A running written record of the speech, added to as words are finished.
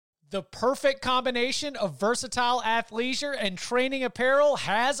The perfect combination of versatile athleisure and training apparel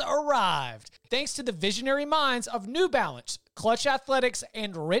has arrived. Thanks to the visionary minds of New Balance, Clutch Athletics,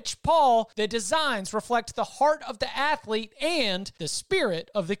 and Rich Paul, the designs reflect the heart of the athlete and the spirit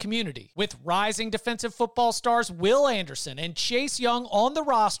of the community. With rising defensive football stars Will Anderson and Chase Young on the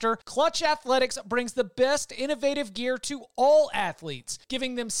roster, Clutch Athletics brings the best innovative gear to all athletes,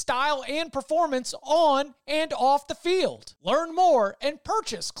 giving them style and performance on and off the field. Learn more and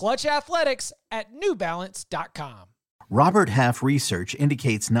purchase Clutch Athletics at newbalance.com. Robert Half research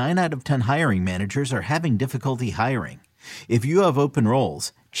indicates 9 out of 10 hiring managers are having difficulty hiring. If you have open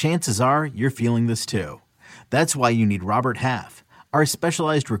roles, chances are you're feeling this too. That's why you need Robert Half. Our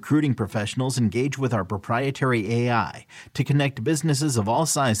specialized recruiting professionals engage with our proprietary AI to connect businesses of all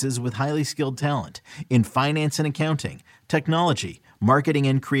sizes with highly skilled talent in finance and accounting, technology, marketing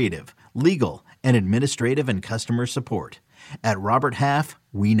and creative, legal, and administrative and customer support. At Robert Half,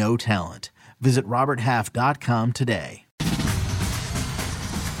 we know talent. Visit roberthalf.com today.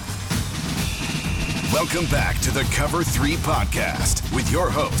 Welcome back to the Cover 3 podcast with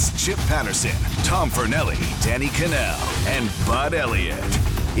your hosts, Chip Patterson, Tom Fornelli, Danny Cannell, and Bud Elliott.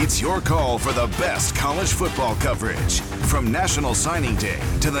 It's your call for the best college football coverage, from National Signing Day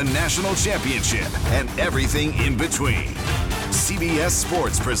to the National Championship and everything in between. CBS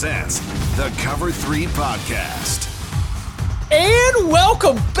Sports presents the Cover 3 podcast. And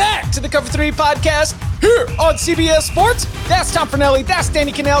welcome back to the Cover 3 podcast here on CBS Sports. That's Tom Fornelli, that's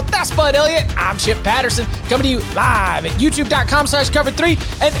Danny Cannell, that's Bud Elliott. I'm Chip Patterson, coming to you live at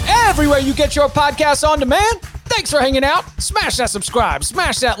youtube.com/cover3 and everywhere you get your podcasts on demand. Thanks for hanging out. Smash that subscribe,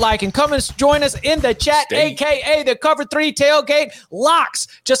 smash that like, and come and join us in the chat, a.k.a. the Cover 3 Tailgate Locks.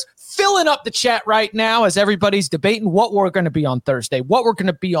 Just filling up the chat right now as everybody's debating what we're going to be on Thursday, what we're going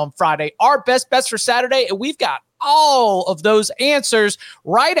to be on Friday, our best bets for Saturday, and we've got all of those answers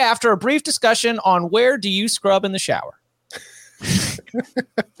right after a brief discussion on where do you scrub in the shower.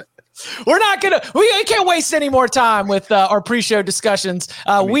 We can't waste any more time with our pre-show discussions.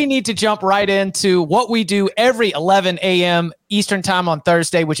 We need to jump right into what we do every 11 a.m. Eastern time on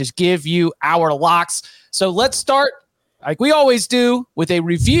Thursday, which is give you our locks. So let's start, like we always do, with a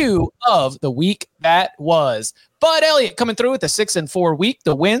review of the week that was. Bud Elliott coming through with a 6-4 week.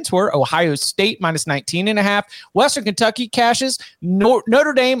 The wins were Ohio State minus 19.5. Western Kentucky cashes.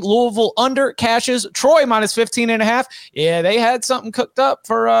 Notre Dame, Louisville under cashes. Troy minus 15.5. Yeah, they had something cooked up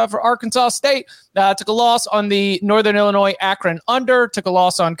for Arkansas State. Took a loss on the Northern Illinois Akron under. Took a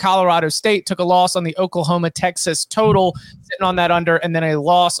loss on Colorado State. Took a loss on the Oklahoma Texas total, sitting on that under, and then a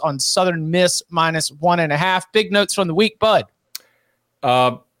loss on Southern Miss minus 1.5. Big notes from the week, Bud.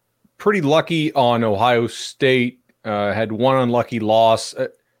 Pretty lucky on Ohio State. Had one unlucky loss.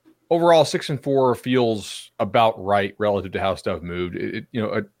 Overall, 6-4 feels about right relative to how stuff moved.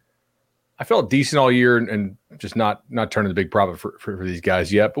 I felt decent all year and just not turning the big profit for these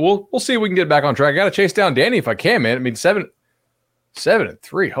guys yet. But we'll see if we can get back on track. I got to chase down Danny if I can, man. I mean,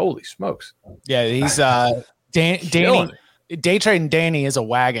 7-3. Holy smokes! Yeah, he's Danny. Day trading Danny is a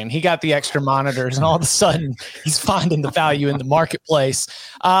wagon. He got the extra monitors, and all of a sudden, he's finding the value in the marketplace.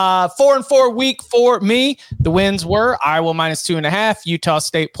 4-4 week for me. The wins were Iowa minus 2.5, Utah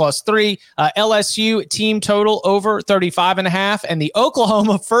State plus 3, LSU team total over 35.5, and the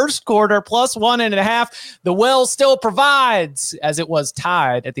Oklahoma first quarter plus 1.5. The well still provides, as it was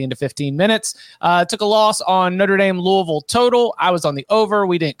tied at the end of 15 minutes. Took a loss on Notre Dame Louisville total. I was on the over.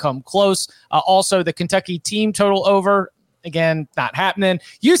 We didn't come close. Also, the Kentucky team total over. Again, not happening.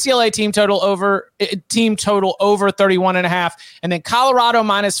 UCLA team total over 31.5. And then Colorado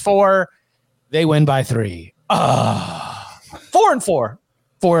minus 4. They win by 3. 4-4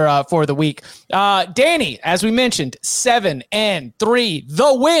 for the week. Danny, as we mentioned, 7-3.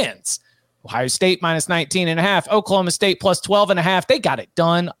 The wins. Ohio State minus 19.5. Oklahoma State plus 12.5. They got it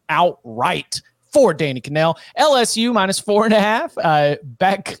done outright for Danny Cannell. LSU minus 4.5,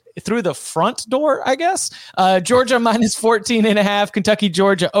 back through the front door, I guess. Georgia minus 14.5. Kentucky,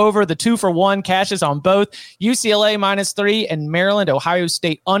 Georgia over. The 2-for-1 cashes on both. UCLA minus 3 and Maryland, Ohio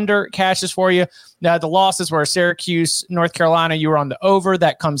State under cashes for you. Now the losses were Syracuse, North Carolina. You were on the over.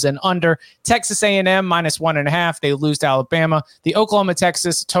 That comes in under. Texas A&M minus 1.5. They lose to Alabama. The Oklahoma,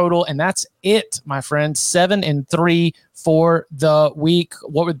 Texas total, and that's it, my friend. 7-3 for the week.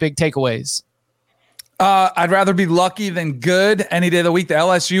 What were the big takeaways? I'd rather be lucky than good any day of the week. The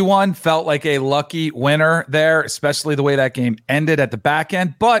LSU one felt like a lucky winner there, especially the way that game ended at the back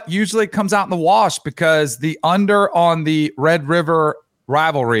end. But usually it comes out in the wash because the under on the Red River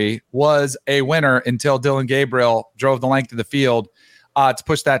rivalry was a winner until Dylan Gabriel drove the length of the field to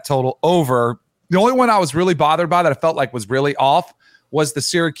push that total over. The only one I was really bothered by that I felt like was really off was the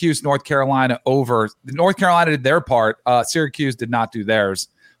Syracuse-North Carolina over. North Carolina did their part. Syracuse did not do theirs.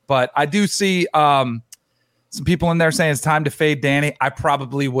 But I do see some people in there saying it's time to fade Danny. I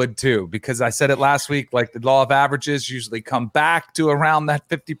probably would too, because I said it last week, like the law of averages usually come back to around that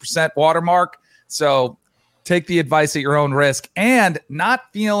 50% watermark. So take the advice at your own risk, and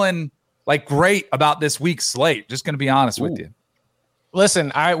not feeling like great about this week's slate. Just going to be honest with you.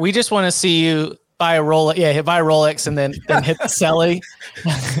 Listen, we just want to see you buy a Rolex. Yeah, buy a Rolex and then hit the celly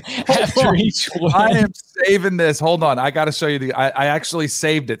after each win. I am saving this. Hold on. I got to show you I actually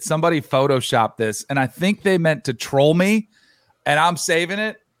saved it. Somebody photoshopped this, and I think they meant to troll me, and I'm saving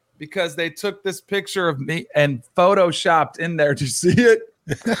it because they took this picture of me and photoshopped in there. Did you see it?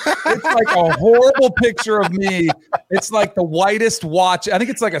 It's like a horrible picture of me. It's like the whitest watch. I think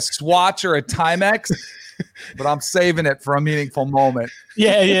it's like a Swatch or a Timex, but I'm saving it for a meaningful moment.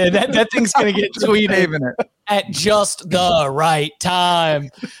 Yeah. That thing's going to get tweeted at just the right time.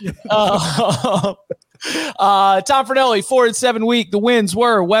 Tom Fornelli, 4-7 week. The wins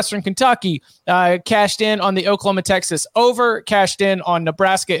were Western Kentucky cashed in on the Oklahoma-Texas over, cashed in on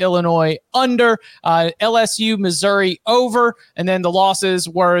Nebraska-Illinois under, LSU, Missouri over, and then the losses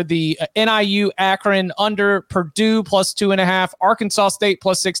were the NIU-Akron under, Purdue plus 2.5, Arkansas State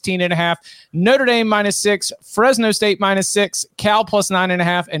plus 16.5, Notre Dame -6, Fresno State -6, Cal plus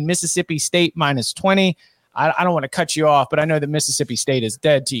 9.5, and Mississippi State -20. I don't want to cut you off, but I know that Mississippi State is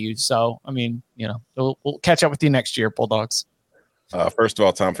dead to you. So, I mean, we'll catch up with you next year, Bulldogs. First of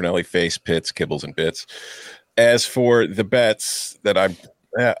all, Tom Fornelli, face, pits, kibbles, and bits. As for the bets that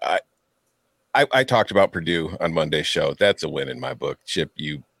I talked about Purdue on Monday's show, that's a win in my book. Chip,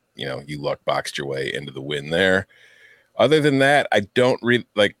 you luck boxed your way into the win there. Other than that, I don't really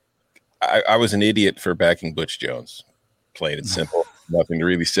like. I was an idiot for backing Butch Jones, plain and simple. Nothing to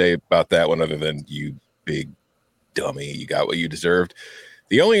really say about that one other than you big dummy, you got what you deserved.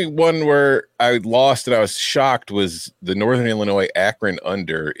 The only one where I lost and I was shocked was the Northern Illinois Akron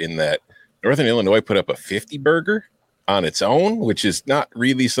under, in that Northern Illinois put up a 50 burger on its own, which is not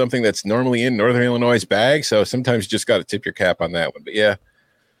really something that's normally in Northern Illinois' bag. So sometimes you just got to tip your cap on that one. But yeah,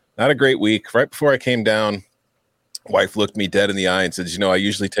 not a great week. Right before I came down, wife looked me dead in the eye and said, I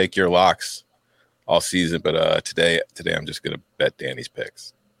usually take your locks all season, but today I'm just going to bet Danny's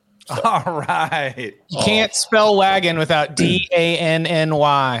picks. So. All right. You can't spell wagon without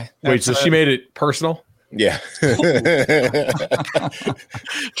DANNY. Wait, so she made it personal? Yeah.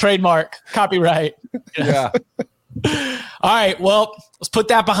 Trademark, copyright. Yeah. All right. Well, let's put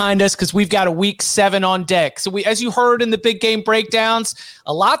that behind us because we've got a week 7 on deck. So as you heard in the big game breakdowns,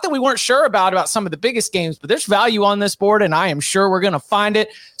 a lot that we weren't sure about some of the biggest games, but there's value on this board, and I am sure we're going to find it.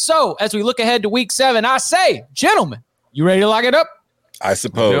 So as we look ahead to week 7, I say, gentlemen, you ready to lock it up? I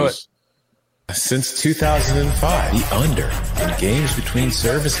suppose. Since 2005, the under in games between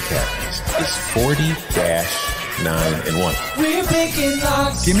service academies is 40-9-1. We're picking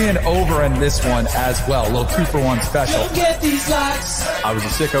locks. Give me an over in this one as well. A little 2-for-1 special. Don't get these locks. I was a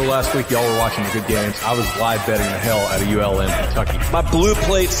sicko last week. Y'all were watching the good games. I was live betting the hell out of ULM Kentucky. My Blue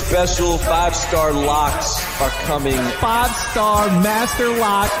Plate special 5-star locks are coming. 5-star master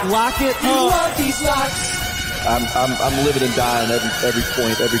lock. Lock it You up. want these locks. I'm living and dying every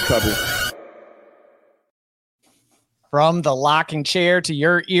point, every cover. From the locking chair to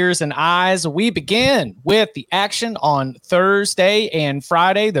your ears and eyes, we begin with the action on Thursday and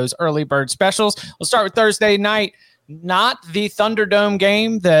Friday, those early bird specials. We'll start with Thursday night, not the Thunderdome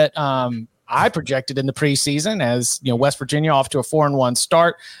game that I projected in the preseason, as West Virginia off to a 4-1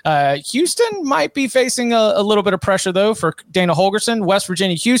 start. Houston might be facing a little bit of pressure though for Dana Holgorsen. West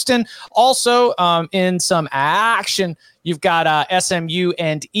Virginia, Houston. Also in some action, you've got SMU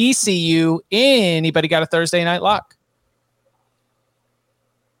and ECU. Anybody got a Thursday night lock?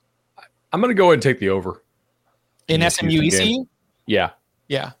 I'm going to go ahead and take the over. In SMU, ECU? Yeah.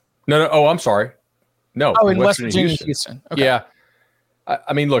 Yeah. No. Oh, I'm sorry. No. Oh, in West Virginia, Houston. Okay. Yeah.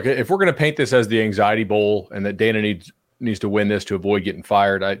 I mean, look, if we're going to paint this as the anxiety bowl and that Dana needs to win this to avoid getting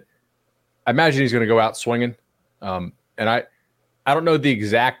fired, I imagine he's going to go out swinging. And I don't know the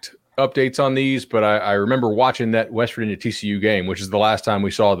exact updates on these, but I remember watching that West Virginia TCU game, which is the last time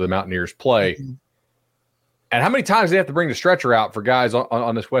we saw the Mountaineers play. Mm-hmm. And how many times they have to bring the stretcher out for guys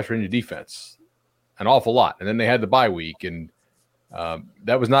on this West Virginia defense? An awful lot. And then they had the bye week, and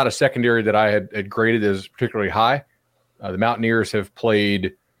that was not a secondary that I had graded as particularly high. The Mountaineers have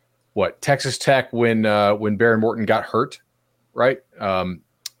played Texas Tech when Baron Morton got hurt, right?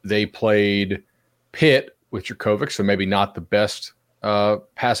 They played Pitt with Jurkovec, so maybe not the best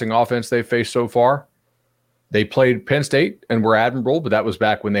passing offense they've faced so far. They played Penn State and were admirable, but that was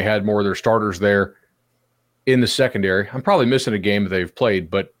back when they had more of their starters there. in the secondary. I'm probably missing a game that they've played,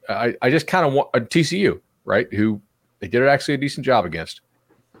 but I just kind of want TCU, right? Who they did actually a decent job against.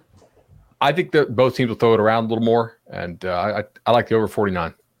 I think that both teams will throw it around a little more, and I like the over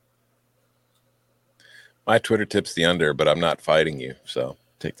 49. My Twitter tip's the under, but I'm not fighting you, so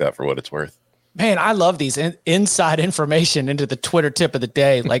take that for what it's worth. Man, I love these inside information into the Twitter tip of the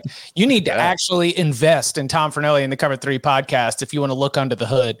day. Like, you need to actually invest in Tom Fornelli and the Cover 3 podcast if you want to look under the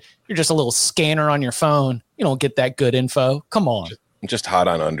hood. You're just a little scanner on your phone. You don't get that good info. Come on. I'm just hot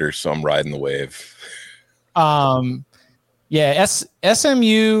on under, so I'm riding the wave. Yeah,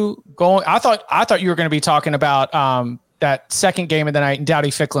 SMU going. I thought you were going to be talking about that second game of the night in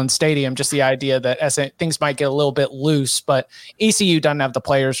Dowdy-Ficklin Stadium. Just the idea that things might get a little bit loose, but ECU doesn't have the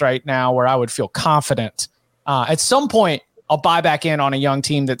players right now where I would feel confident. At some point, I'll buy back in on a young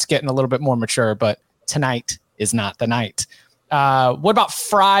team that's getting a little bit more mature, but tonight is not the night. What about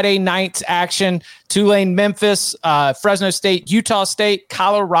Friday night's action? Tulane, Memphis, Fresno State, Utah State,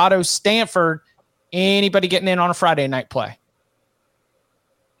 Colorado, Stanford. Anybody getting in on a Friday night play?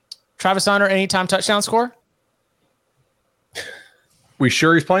 Travis Hunter, anytime touchdown score? We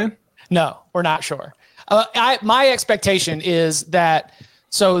sure he's playing? No, we're not sure. My expectation is that,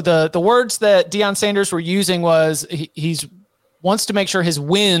 so the words that Deion Sanders were using was he's wants to make sure his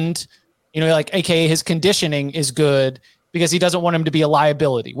wind, like AKA his conditioning is good, because he doesn't want him to be a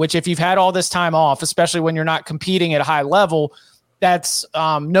liability, which if you've had all this time off, especially when you're not competing at a high level, that's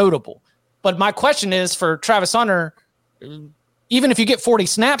notable. But my question is for Travis Hunter, even if you get 40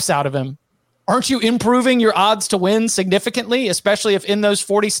 snaps out of him, aren't you improving your odds to win significantly, especially if in those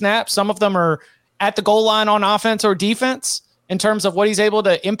 40 snaps, some of them are at the goal line on offense or defense in terms of what he's able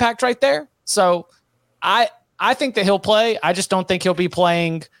to impact right there? So I think that he'll play. I just don't think he'll be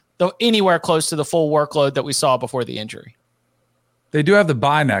playing anywhere close to the full workload that we saw before the injury. They do have the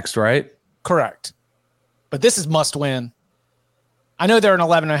bye next, right? Correct. But this is must win. I know they're an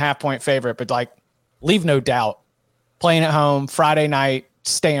 11.5 point favorite, but leave no doubt. Playing at home, Friday night,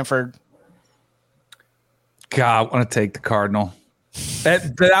 Stanford. God, I want to take the Cardinal.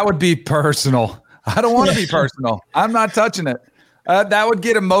 That would be personal. I don't want to be personal. I'm not touching it. That would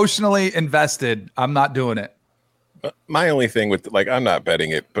get emotionally invested. I'm not doing it. My only thing with, I'm not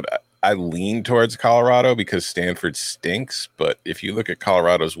betting it, but I lean towards Colorado because Stanford stinks. But if you look at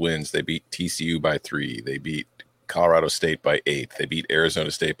Colorado's wins, they beat TCU by 3. They beat Colorado State by 8. They beat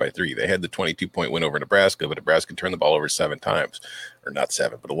Arizona State by 3. They had the 22-point win over Nebraska, but Nebraska turned the ball over 7 times. Or not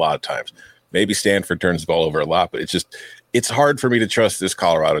 7, but a lot of times. Maybe Stanford turns the ball over a lot, but it's hard for me to trust this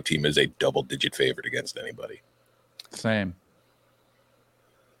Colorado team as a double-digit favorite against anybody. Same.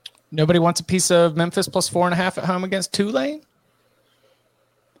 Nobody wants a piece of Memphis plus 4.5 at home against Tulane?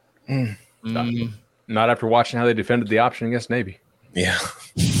 Not after watching how they defended the option against Navy. Yeah.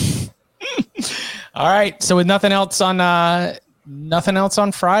 All right. So with nothing else on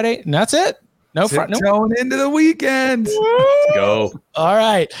Friday, and that's it. No, going into the weekend. Go. All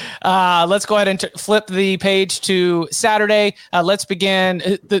right. Let's go ahead and flip the page to Saturday. Let's begin.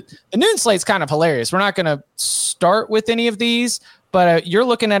 The noon slate's kind of hilarious. We're not going to start with any of these, but you're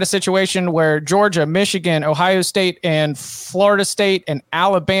looking at a situation where Georgia, Michigan, Ohio State, and Florida State and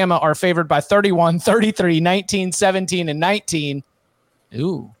Alabama are favored by 31, 33, 19, 17, and 19.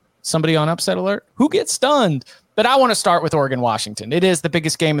 Ooh, somebody on upset alert? Who gets stunned? But I want to start with Oregon-Washington. It is the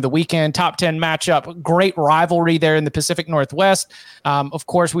biggest game of the weekend, top 10 matchup, great rivalry there in the Pacific Northwest. Of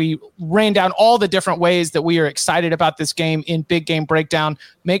course, we ran down all the different ways that we are excited about this game in Big Game Breakdown.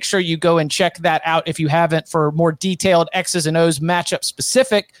 Make sure you go and check that out if you haven't for more detailed X's and O's matchup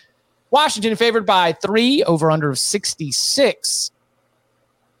specific. Washington favored by 3, over under of 66.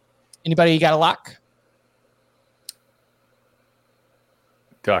 Anybody got a lock?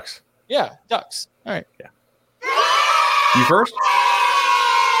 Ducks. Yeah, Ducks. All right. Yeah. You first?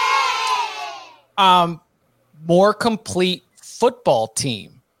 More complete football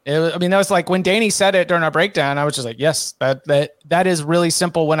team. That was like when Danny said it during our breakdown, I was just like, yes, that is really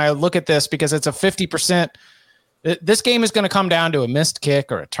simple when I look at this, because it's a 50%. This game is going to come down to a missed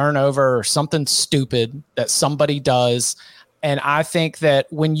kick or a turnover or something stupid that somebody does. And I think that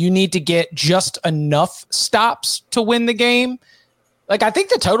when you need to get just enough stops to win the game, I think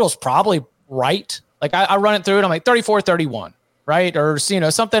the total's probably right. I run it through and I'm like 34-31, right? Or,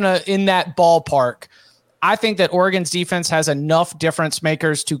 something in that ballpark. I think that Oregon's defense has enough difference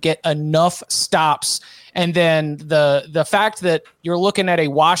makers to get enough stops. And then the fact that you're looking at a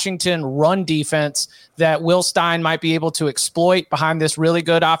Washington run defense that Will Stein might be able to exploit behind this really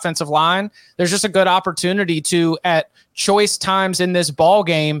good offensive line, there's just a good opportunity to, at choice times in this ball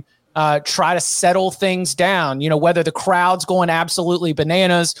game, try to settle things down, whether the crowd's going absolutely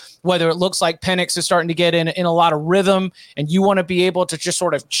bananas, whether it looks like Penix is starting to get in a lot of rhythm, and you want to be able to just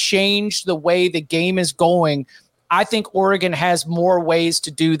sort of change the way the game is going. I think Oregon has more ways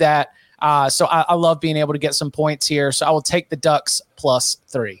to do that. So I love being able to get some points here. So I will take the Ducks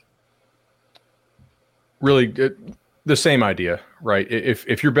 +3. Really good. The same idea, right?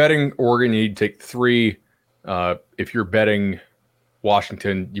 If you're betting Oregon, you need to take 3. If you're betting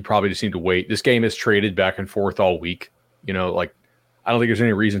Washington, you probably just need to wait. This game is traded back and forth all week. I don't think there's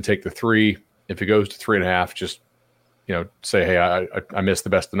any reason to take the 3. If it goes to 3.5, just say, hey, I missed the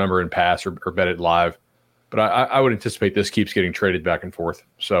best of the number and pass or bet it live. But I would anticipate this keeps getting traded back and forth.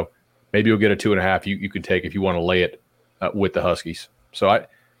 So maybe you'll get a 2.5 you could take if you want to lay it with the Huskies. So I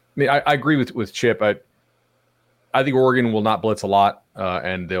agree with Chip. I think Oregon will not blitz a lot,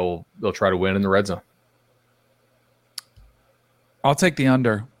 and they'll try to win in the red zone. I'll take the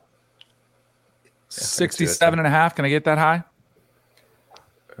under. 67.5. Can I get that high?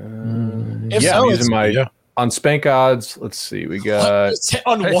 I'm using my on Spank odds. Let's see. We got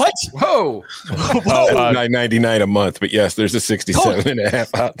on what? Whoa. $9.99 a month, but yes, there's a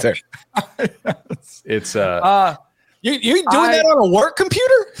 67.5 out there. It's you doing that on a work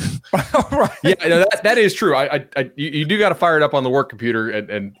computer? Right. Yeah, that is true. You do got to fire it up on the work computer,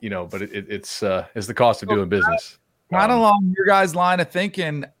 and but it's the cost of doing business. Kind of along your guys' line of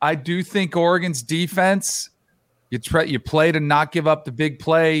thinking, I do think Oregon's defense, you play to not give up the big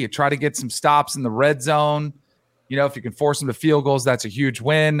play. You try to get some stops in the red zone. If you can force them to field goals, that's a huge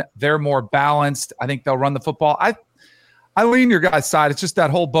win. They're more balanced. I think they'll run the football. I lean your guys' side. It's just that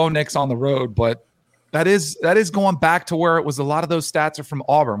whole Bo Nix on the road, but that is going back to where it was. A lot of those stats are from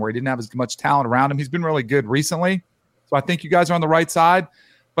Auburn, where he didn't have as much talent around him. He's been really good recently. So I think you guys are on the right side.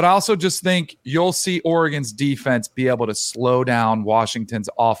 But I also just think you'll see Oregon's defense be able to slow down Washington's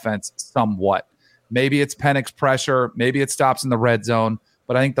offense somewhat. Maybe it's Penix pressure. Maybe it stops in the red zone.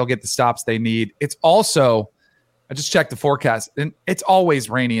 But I think they'll get the stops they need. It's also, I just checked the forecast, and it's always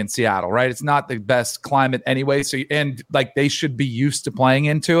rainy in Seattle, right? It's not the best climate anyway. So, they should be used to playing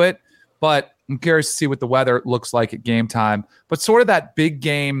into it. But I'm curious to see what the weather looks like at game time. But sort of that big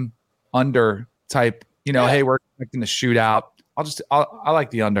game under type, hey, we're expecting a shootout. I like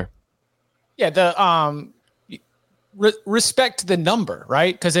the under. Yeah, the respect the number,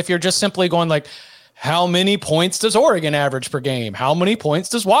 right? Because if you're just simply going like, how many points does Oregon average per game? How many points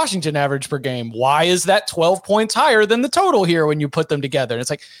does Washington average per game? Why is that 12 points higher than the total here when you put them together? And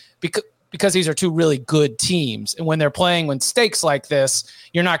it's like because these are two really good teams, and when they're playing when stakes like this,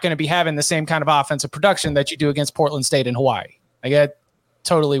 you're not going to be having the same kind of offensive production that you do against Portland State and Hawaii. I get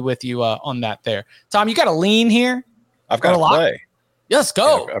totally with you on that there. Tom, you got a lean here. I've got a play. Yes,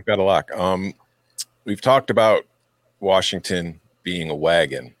 go. Yeah, I've got a lock. We've talked about Washington being a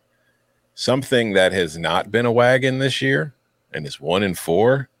wagon. Something that has not been a wagon this year and is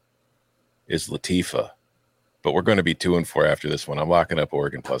 1-4 is Latifah. But we're going to be 2-4 after this one. I'm locking up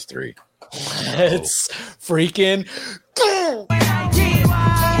Oregon +3. Let's freaking go.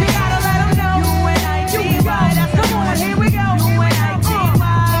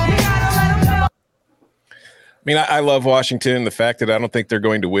 I mean, I love Washington. The fact that I don't think they're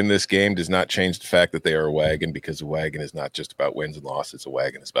going to win this game does not change the fact that they are a wagon, because a wagon is not just about wins and losses. A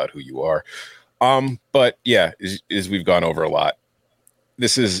wagon is about who you are. But yeah, as we've gone over a lot,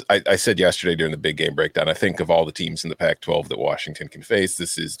 this is, I said yesterday during the big game breakdown, I think of all the teams in the Pac-12 that Washington can face,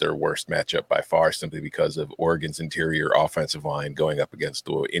 this is their worst matchup by far, simply because of Oregon's interior offensive line going up against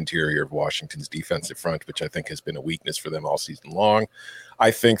the interior of Washington's defensive front, which I think has been a weakness for them all season long.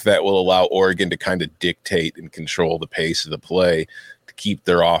 I think that will allow Oregon to kind of dictate and control the pace of the play to keep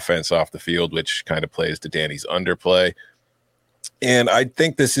their offense off the field, which kind of plays to Danny's underplay. And I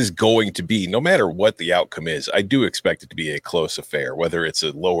think this is going to be, no matter what the outcome is, I do expect it to be a close affair, whether it's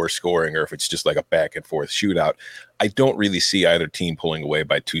a lower scoring or if it's just like a back and forth shootout. I don't really see either team pulling away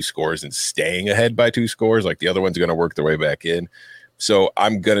by 2 scores and staying ahead by 2 scores. Like the other one's going to work their way back in. So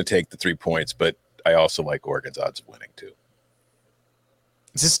I'm going to take the 3 points, but I also like Oregon's odds of winning too.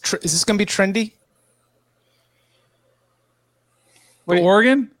 Is this going to be trendy? Wait,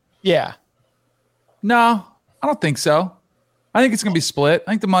 Oregon? Yeah. No, I don't think so. I think it's going to be split.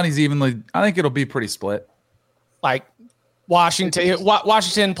 I think the money's evenly. I think it'll be pretty split. Like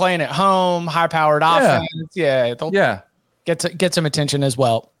Washington playing at home, high-powered offense. Yeah, they'll get some attention as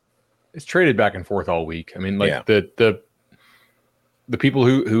well. It's traded back and forth all week. I mean, like the people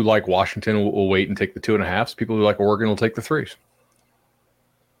who like Washington will wait and take the 2.5s. People who like Oregon will take the 3s.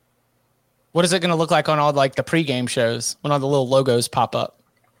 What is it going to look like on all like the pregame shows when all the little logos pop up?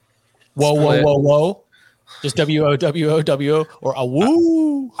 Whoa, whoa, whoa, whoa. Just WOWOWO or a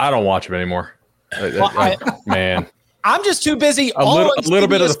woo. I don't watch them anymore. Man, I'm just too busy. A little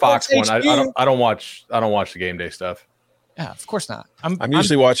bit of the Fox one. HQ. I don't watch the game day stuff. Yeah, of course not. I'm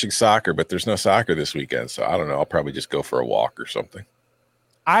usually watching soccer, but there's no soccer this weekend, so I don't know. I'll probably just go for a walk or something.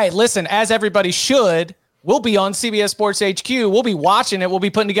 All right, listen, as everybody should, we'll be on CBS Sports HQ. We'll be watching it. We'll be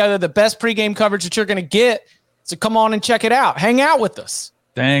putting together the best pregame coverage that you're going to get. So come on and check it out. Hang out with us.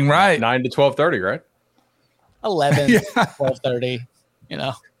 Dang right. 9 to 12:30, right? 11, 12:30,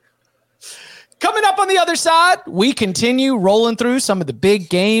 Coming up on the other side, we continue rolling through some of the big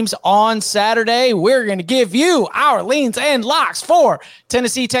games on Saturday. We're going to give you our leans and locks for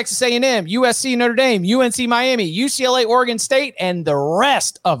Tennessee, Texas A&M, USC-Notre Dame, UNC-Miami, UCLA, Oregon State, and the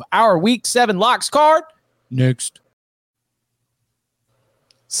rest of our Week 7 locks card next.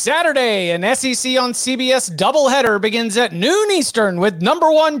 Saturday, an SEC on CBS doubleheader begins at noon Eastern with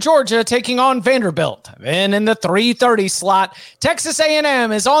number 1 Georgia taking on Vanderbilt. Then in the 3:30 slot, Texas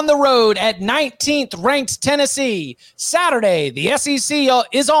A&M is on the road at 19th ranked Tennessee. Saturday, the SEC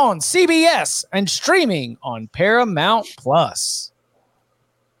is on CBS and streaming on Paramount Plus.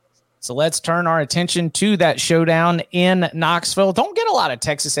 So let's turn our attention to that showdown in Knoxville. Don't get a lot of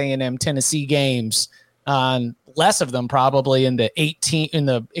Texas A&M Tennessee games. Less of them probably in the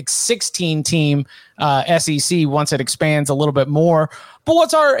 16 team SEC once it expands a little bit more. But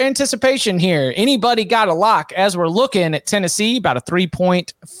what's our anticipation here? Anybody got a lock as we're looking at Tennessee, about a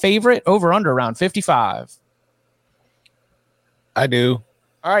 3-point favorite, over under around 55? I do.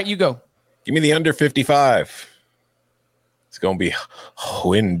 All right, you go. Give me the under 55. It's going to be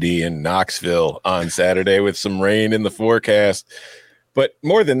windy in Knoxville on Saturday with some rain in the forecast. But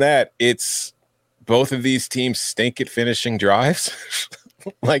more than that, it's both of these teams stink at finishing drives.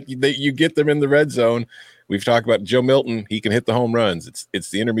 You get them in the red zone. We've talked about Joe Milton. He can hit the home runs. It's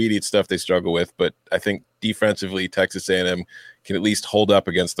the intermediate stuff they struggle with. But I think defensively, Texas A&M can at least hold up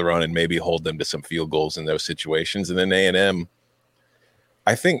against the run and maybe hold them to some field goals in those situations. And then A&M,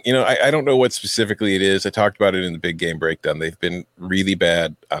 I think, I don't know what specifically it is. I talked about it in the big game breakdown. They've been really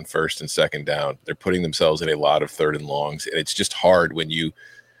bad on first and second down. They're putting themselves in a lot of third and longs. And it's just hard when you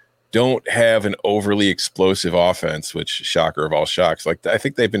don't have an overly explosive offense, which, shocker of all shocks, I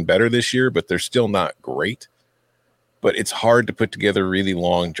think they've been better this year, but they're still not great. But it's hard to put together really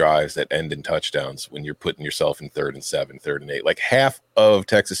long drives that end in touchdowns when you're putting yourself in 3rd and 7, 3rd and 8. Half of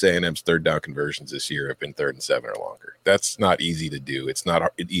Texas A&M's third down conversions this year have been 3rd and 7 or longer. That's not easy to do. It's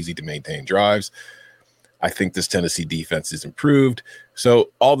not easy to maintain drives. I think this Tennessee defense is improved.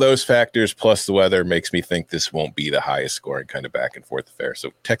 So all those factors plus the weather makes me think this won't be the highest scoring kind of back and forth affair. So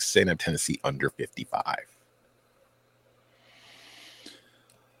Texas A&M, Tennessee under 55.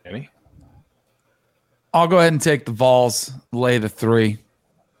 Any? I'll go ahead and take the Vols, lay the 3.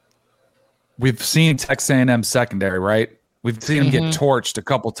 We've seen Texas A&M secondary, right? We've seen them get torched a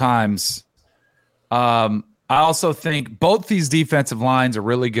couple times. I also think both these defensive lines are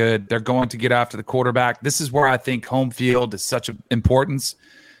really good. They're going to get after the quarterback. This is where I think home field is such an importance,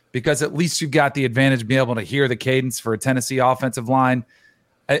 because at least you've got the advantage of being able to hear the cadence for a Tennessee offensive line.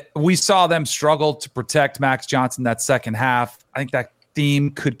 We saw them struggle to protect Max Johnson that second half. I think that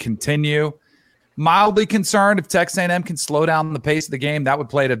theme could continue. Mildly concerned if Texas A&M can slow down the pace of the game. That would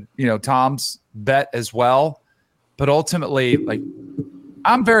play to Tom's bet as well. But ultimately,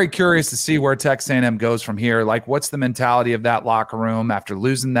 I'm very curious to see where Texas A&M goes from here. What's the mentality of that locker room after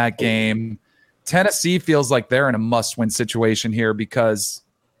losing that game? Tennessee feels like they're in a must-win situation here because,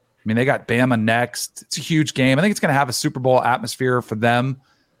 they got Bama next. It's a huge game. I think it's going to have a Super Bowl atmosphere for them.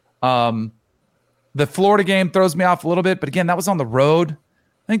 The Florida game throws me off a little bit, but again, that was on the road.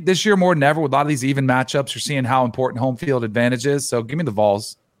 I think this year more than ever with a lot of these even matchups, you're seeing how important home field advantage is. So give me the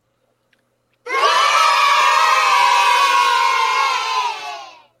Vols.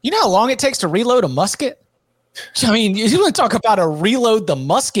 You know how long it takes to reload a musket? You want to talk about a reload the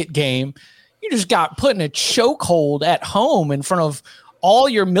musket game. You just got put in a chokehold at home in front of all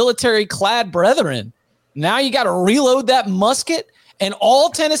your military-clad brethren. Now you got to reload that musket, and all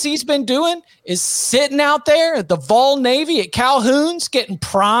Tennessee's been doing is sitting out there at the Vol Navy at Calhoun's getting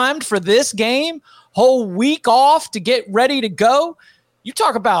primed for this game, whole week off to get ready to go. You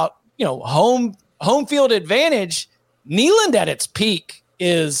talk about, home field advantage. Neyland at its peak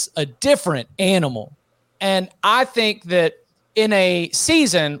is a different animal. And I think that in a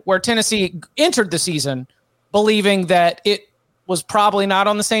season where Tennessee entered the season believing that it was probably not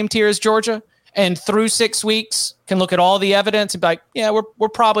on the same tier as Georgia, and through 6 weeks can look at all the evidence and be like, yeah, we're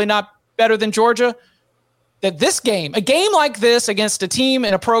probably not better than Georgia, that this game, a game like this against a team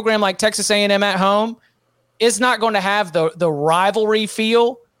in a program like Texas A&M at home, is not going to have the rivalry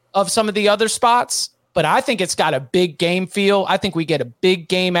feel of some of the other spots. but I think it's got a big game feel. I think we get a big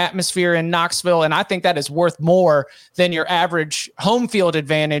game atmosphere in Knoxville, and I think that is worth more than your average home field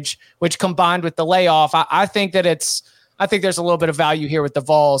advantage, which combined with the layoff, I think there's a little bit of value here with the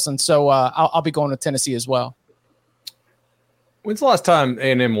Vols, and so I'll be going with Tennessee as well. When's the last time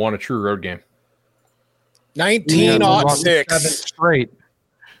A&M won a true road game? 1906. 7 straight.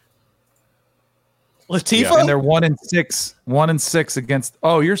 Latifah? Yeah, and they're 1-6. 1-6 against.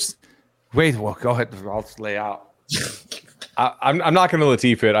 Oh, wait. Well, go ahead. I'll just lay out. I'm not going to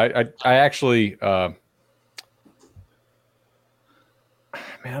Latifah it. I actually, man,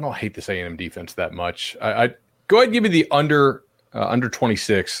 I don't hate this A&M defense that much. I go ahead and give me the under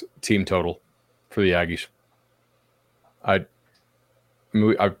 26 team total for the Aggies. I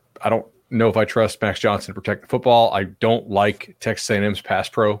don't know if I trust Max Johnson to protect the football. I don't like Texas A&M's pass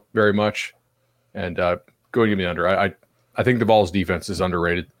pro very much, and go ahead and give me the under. I think the Vols defense is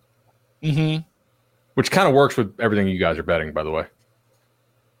underrated, which kind of works with everything you guys are betting, by the way.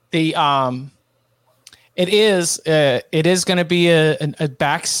 It is going to be a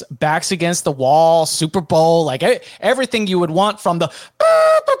backs against the wall Super Bowl, like everything you would want from the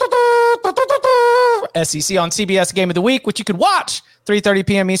SEC on CBS Game of the Week, which you could watch 3:30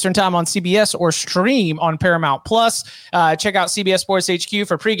 p.m. Eastern Time on CBS or stream on Paramount Plus. Check out CBS Sports HQ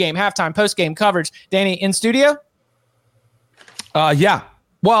for pregame, halftime, postgame coverage. Danny, in studio? Yeah.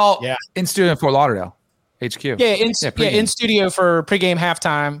 Well, yeah. In studio in Fort Lauderdale, HQ. Yeah, in studio for pregame,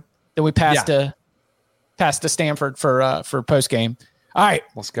 halftime. Then we passed to Stanford for postgame. All right,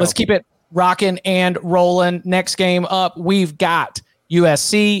 let's keep it rocking and rolling. Next game up, we've got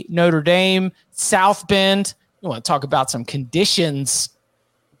USC, Notre Dame, South Bend. We want to talk about some conditions.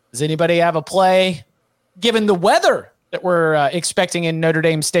 Does anybody have a play given the weather that we're expecting in Notre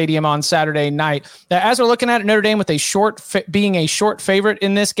Dame Stadium on Saturday night? As we're looking at it, Notre Dame with being a short favorite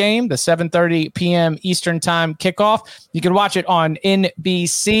in this game, the 7:30 p.m. Eastern Time kickoff. You can watch it on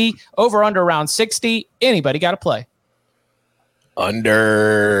NBC. Over under around 60. Anybody got a play?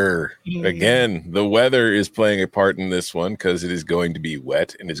 Under. Again, the weather is playing a part in this one because it is going to be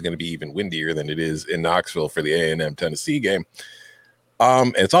wet and it's going to be even windier than it is in Knoxville for the A&M Tennessee game.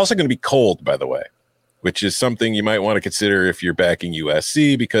 And it's also going to be cold, by the way, which is something you might want to consider if you're backing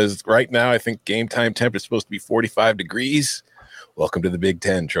USC, because right now I think game time temp is supposed to be 45 degrees. Welcome to the Big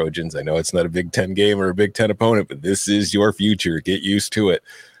Ten, Trojans. I know it's not a Big Ten game or a Big Ten opponent, but this is your future. Get used to it.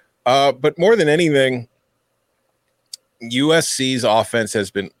 But more than anything, USC's offense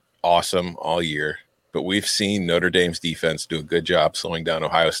has been awesome all year, but we've seen Notre Dame's defense do a good job slowing down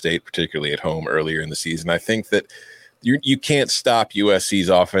Ohio State, particularly at home earlier in the season. I think that you can't stop USC's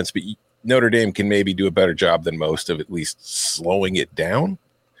offense, but Notre Dame can maybe do a better job than most of at least slowing it down.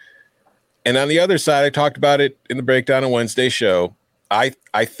 And on the other side, I talked about it in the breakdown on Wednesday's show. I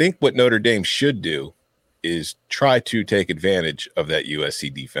think what Notre Dame should do is try to take advantage of that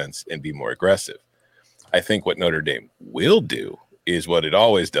USC defense and be more aggressive. I think what Notre Dame will do is what it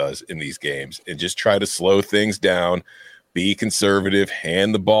always does in these games and just try to slow things down, be conservative,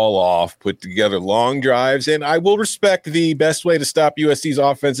 hand the ball off, put together long drives, and I will respect the best way to stop USC's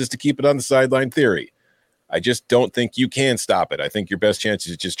offense is to keep it on the sideline theory. I just don't think you can stop it. I think your best chance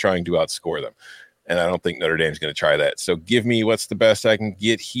is just trying to outscore them, and I don't think Notre Dame's going to try that. So give me what's the best I can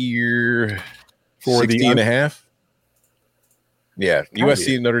get here for 60 and a half? Yeah,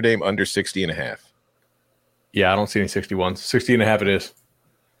 USC and Notre Dame under 60 and a half. Yeah, I don't see any 61s. 60 and a half it is.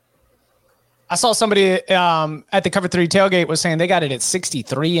 I saw somebody at the Cover 3 tailgate was saying they got it at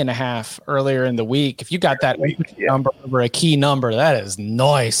 63 and a half earlier in the week. If you got that number over a key number, that is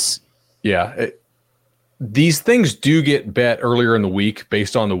nice. Yeah. These things do get bet earlier in the week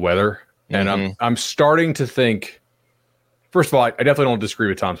based on the weather. And I'm starting to think, first of all, I definitely don't disagree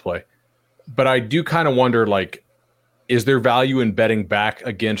with Tom's play, but I do kind of wonder, like, is there value in betting back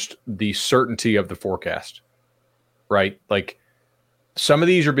against the certainty of the forecast? Right? Like, some of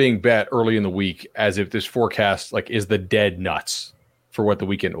these are being bet early in the week as if this forecast like is the dead nuts for what the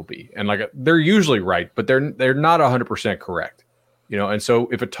weekend will be. And like they're usually right, but they're not 100% correct. You know, and so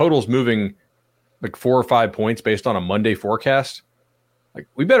if a total's moving like 4 or 5 points based on a Monday forecast, like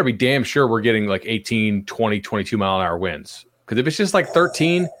we better be damn sure we're getting like 18, 20, 22 mile an hour winds. Because if it's just like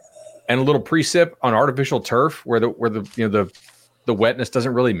 13 and a little precip on artificial turf where the wetness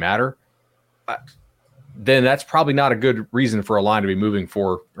doesn't really matter, then that's probably not a good reason for a line to be moving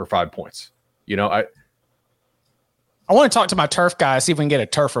 4 or 5 points. You know, I want to talk to my turf guy, see if we can get a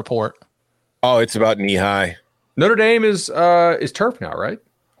turf report. Oh, it's about knee high. Notre Dame is turf now, right?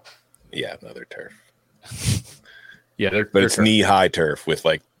 Yeah, another turf. Yeah, but it's knee high turf with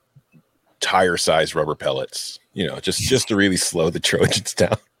like tire size rubber pellets. You know, just to really slow the Trojans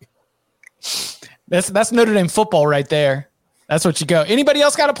down. That's Notre Dame football right there. That's what you go. Anybody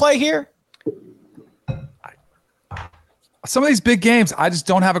else got to play here? Some of these big games, I just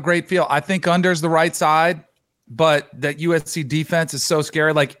don't have a great feel. I think under's the right side, but that USC defense is so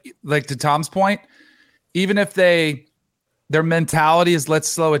scary. Like to Tom's point, even if their mentality is let's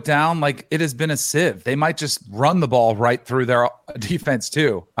slow it down, like it has been a sieve. They might just run the ball right through their defense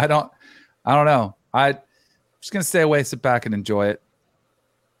too. I don't know. I'm just gonna stay away, sit back, and enjoy it.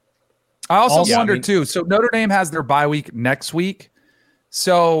 I also wonder too. So Notre Dame has their bye week next week.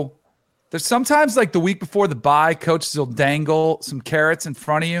 So there's sometimes like the week before the bye, coaches will dangle some carrots in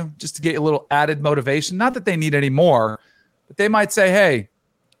front of you just to get you a little added motivation. Not that they need any more, but they might say, hey,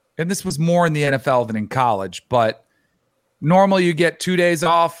 and this was more in the NFL than in college, but normally you get 2 days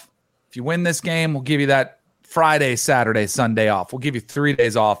off. If you win this game, we'll give you that Friday, Saturday, Sunday off. We'll give you 3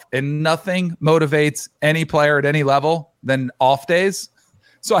 days off. And nothing motivates any player at any level than off days.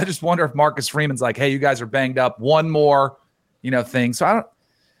 So I just wonder if Marcus Freeman's like, hey, you guys are banged up. One more, thing. So I don't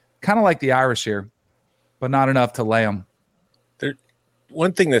kind of like the Irish here, but not enough to lay them.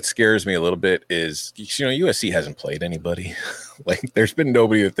 One thing that scares me a little bit is, USC hasn't played anybody. Like, there's been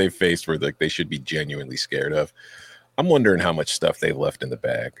nobody that they've faced where like they should be genuinely scared of. I'm wondering how much stuff they've left in the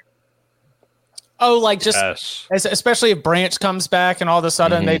bag. Oh, like just especially if Branch comes back and all of a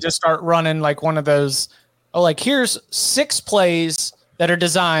sudden they just start running like one of those. Oh, like here's 6 plays that are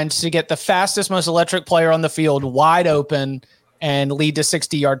designed to get the fastest, most electric player on the field wide open and lead to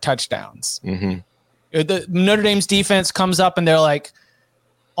 60-yard touchdowns. The Notre Dame's defense comes up and they're like,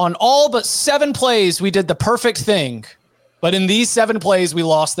 on all but 7 plays, we did the perfect thing. But in these 7 plays, we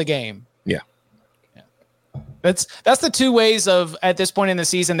lost the game. Yeah. That's the 2 ways of, at this point in the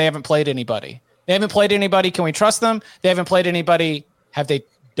season, they haven't played anybody. They haven't played anybody. Can we trust them? They haven't played anybody. Have they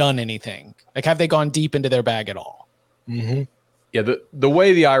done anything? Like, have they gone deep into their bag at all? Yeah, the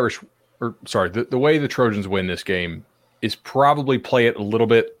way the way the Trojans win this game is probably play it a little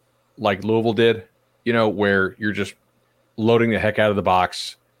bit like Louisville did, where you're just loading the heck out of the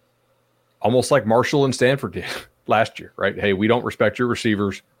box, almost like Marshall and Stanford did last year, right? Hey, we don't respect your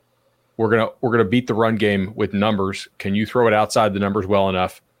receivers. We're gonna beat the run game with numbers. Can you throw it outside the numbers well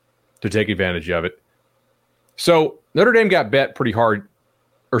enough to take advantage of it? So Notre Dame got bet pretty hard,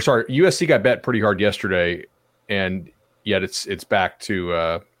 USC got bet pretty hard yesterday, and yet it's back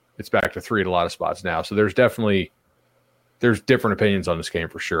to 3 at a lot of spots now. So there's different opinions on this game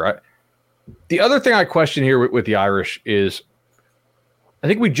for sure. The other thing I question here with the Irish is, I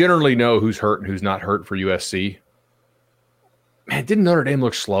think we generally know who's hurt and who's not hurt for USC. Man, didn't Notre Dame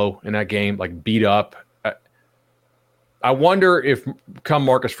look slow in that game, like beat up? I wonder if come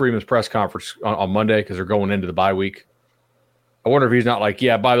Marcus Freeman's press conference on Monday, because they're going into the bye week, I wonder if he's not like,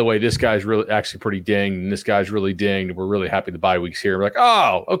 yeah, by the way, this guy's really actually pretty dinged, and this guy's really dinged. We're really happy the bye week's here. We're like,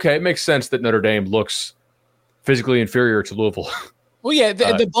 oh, okay, it makes sense that Notre Dame looks physically inferior to Louisville. Well, yeah,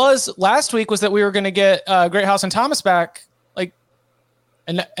 the buzz last week was that we were going to get Greathouse and Thomas back,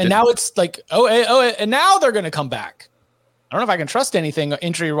 and now it's like, and now they're going to come back. I don't know if I can trust anything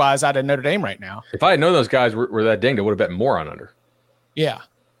injury-wise out of Notre Dame right now. If I had known those guys were that dinged, I would have bet more on under. Yeah.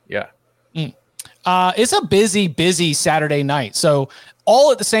 It's a busy Saturday night. So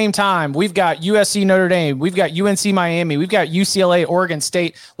all at the same time, we've got USC Notre Dame, we've got UNC-Miami, we've got UCLA Oregon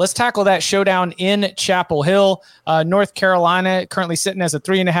State. Let's tackle that showdown in Chapel Hill. North Carolina currently sitting as a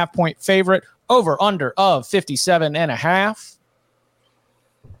 3.5-point favorite, over under of 57.5.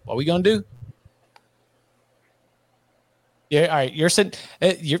 What are we gonna do? Yeah, all right.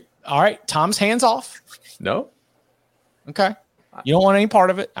 You're all right. Tom's hands off. No. Okay. You don't want any part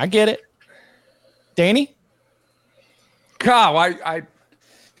of it. I get it. Danny? God,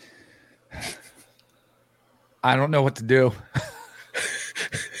 I don't know what to do.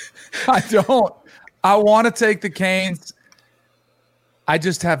 I don't. I want to take the Canes. I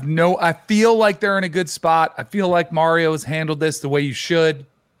just have I feel like they're in a good spot. I feel like Mario has handled this the way you should.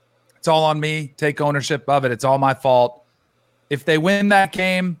 It's all on me. Take ownership of it. It's all my fault. If they win that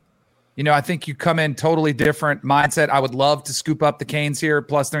game, I think you come in totally different mindset. I would love to scoop up the Canes here,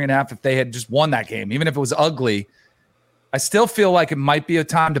 plus 3.5 if they had just won that game, even if it was ugly. I still feel like it might be a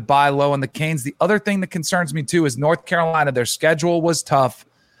time to buy low on the Canes. The other thing that concerns me too is North Carolina. Their schedule was tough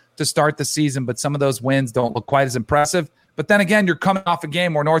to start the season, but some of those wins don't look quite as impressive. But then again, you're coming off a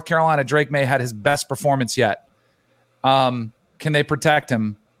game where North Carolina, Drake May had his best performance yet. Can they protect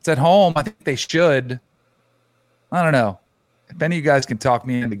him? It's at home. I think they should. I don't know. If any of you guys can talk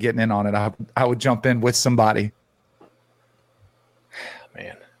me into getting in on it, I would jump in with somebody.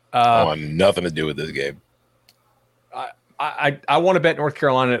 Man, I want nothing to do with this game. I want to bet North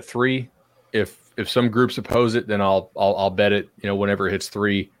Carolina at 3. If some groups oppose it, then I'll bet it. Whenever it hits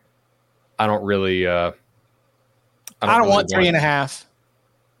 3. I don't really. I don't want 3.5.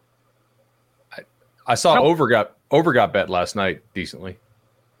 I saw over got bet last night decently.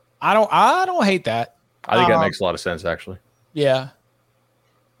 I don't hate that. I think that makes a lot of sense, actually. Yeah.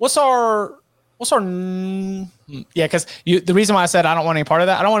 What's our because the reason why I said I don't want any part of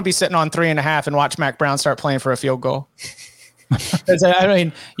that, I don't want to be sitting on 3.5 and watch Mac Brown start playing for a field goal. I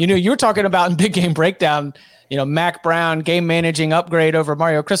mean, you were talking about in Big Game Breakdown, Mac Brown game managing upgrade over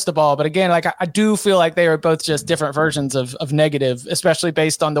Mario Cristobal. But again, like I do feel like they are both just different versions of negative, especially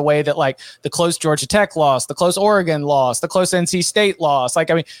based on the way that like the close Georgia Tech loss, the close Oregon loss, the close NC State loss.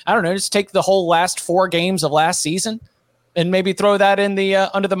 Like, I mean, I don't know, just take the whole last 4 games of last season and maybe throw that in the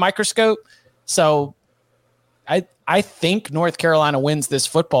under the microscope. So I think North Carolina wins this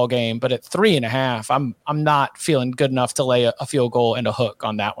football game, but at 3.5, I'm not feeling good enough to lay a field goal and a hook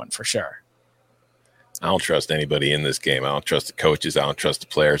on that one for sure. I don't trust anybody in this game. I don't trust the coaches. I don't trust the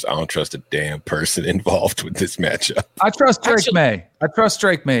players. I don't trust a damn person involved with this matchup. I trust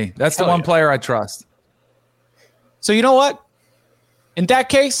Drake May. That's the one player I trust. So you know what? In that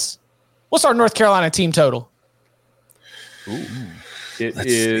case, what's our North Carolina team total? It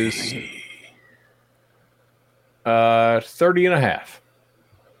is 30.5.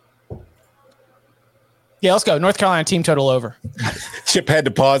 Yeah, let's go. North Carolina team total over. Chip had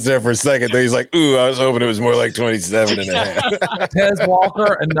to pause there for a second. Then he's like, ooh, I was hoping it was more like 27.5. Tez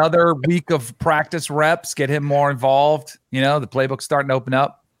Walker, another week of practice reps, get him more involved. The playbook's starting to open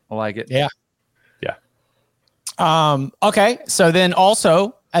up. I like it. Yeah. Okay. So then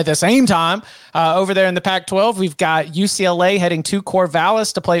also at the same time, over there in the Pac-12, we've got UCLA heading to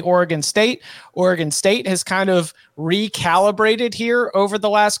Corvallis to play Oregon State. Oregon State has kind of recalibrated here over the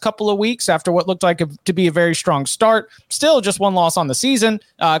last couple of weeks after what looked like to be a very strong start. Still just 1 loss on the season,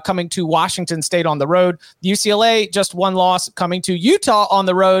 coming to Washington State on the road. UCLA just 1 loss coming to Utah on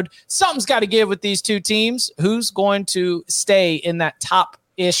the road. Something's got to give with these two teams. Who's going to stay in that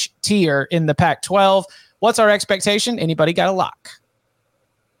top-ish tier in the Pac-12? What's our expectation? Anybody got a lock?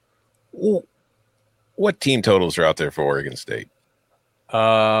 What team totals are out there for Oregon State?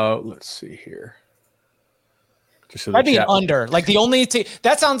 Let's see here. So I'd be an under. Like the only team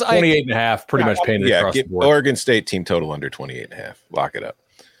that sounds 28.5, pretty much painted across the board. Oregon State team total under 28.5. Lock it up.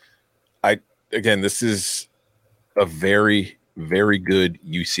 Again, this is a very, very good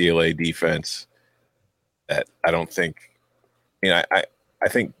UCLA defense that I don't think. I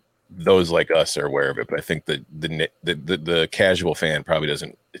think those like us are aware of it, but I think the casual fan probably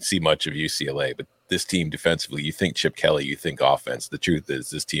doesn't see much of UCLA. But this team defensively, you think Chip Kelly, you think offense. The truth is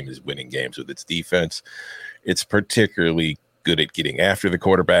this team is winning games with its defense. It's particularly good at getting after the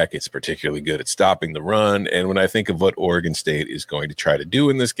quarterback. It's particularly good at stopping the run. And when I think of what Oregon State is going to try to do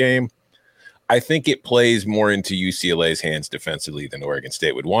in this game, I think it plays more into UCLA's hands defensively than Oregon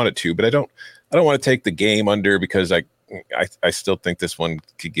State would want it to. But I don't want to take the game under because I still think this one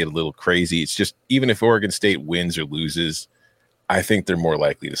could get a little crazy. It's just even if Oregon State wins or loses, I think they're more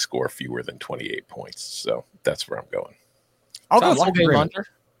likely to score fewer than 28 points. So that's where I'm going. I'll go full game under.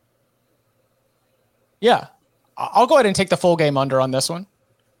 Yeah, I'll go ahead and take the full game under on this one.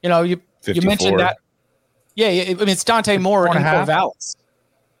 You mentioned that. Yeah, I mean it's Dante Moore in Corvallis.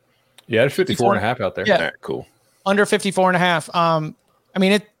 Yeah, it's 54.5 out there. Yeah, cool. Under 54.5. I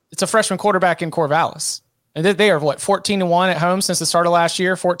mean it's a freshman quarterback in Corvallis. And they are 14-1 at home since the start of last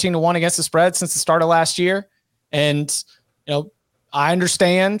year, 14-1 against the spread since the start of last year. And, I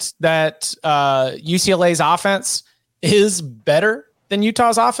understand that UCLA's offense is better than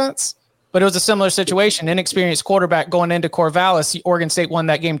Utah's offense, but it was a similar situation. Inexperienced quarterback going into Corvallis. Oregon State won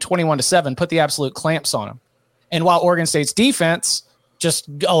that game 21-7, put the absolute clamps on them. And while Oregon State's defense just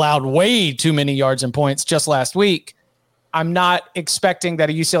allowed way too many yards and points just last week, I'm not expecting that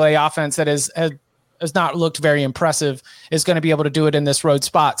a UCLA offense that has not looked very impressive is going to be able to do it in this road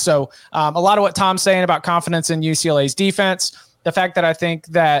spot. So a lot of what Tom's saying about confidence in UCLA's defense, the fact that I think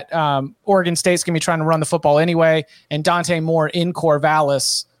that Oregon State's going to be trying to run the football anyway, and Dante Moore in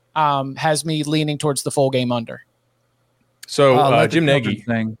Corvallis has me leaning towards the full game under. So Jim Nagy.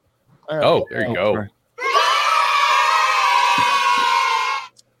 Thing. Oh, there you go.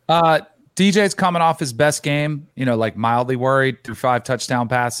 DJ's coming off his best game, like mildly worried through 5 touchdown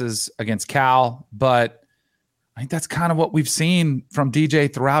passes against Cal. But I think that's kind of what we've seen from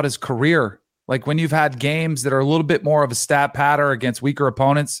DJ throughout his career. Like when you've had games that are a little bit more of a stat patter against weaker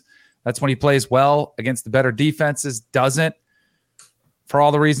opponents, that's when he plays well. Against the better defenses, doesn't. For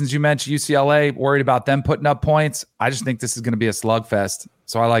all the reasons you mentioned, UCLA, worried about them putting up points. I just think this is going to be a slugfest.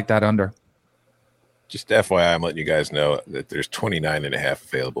 So I like that under. Just FYI, I'm letting you guys know that there's 29.5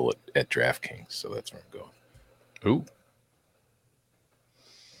 available at DraftKings. So that's where I'm going. Ooh.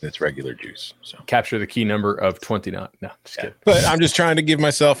 It's regular juice. So capture the key number of 29. No, just kidding. But I'm just trying to give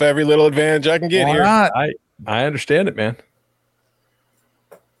myself every little advantage I can get here. I understand it, man.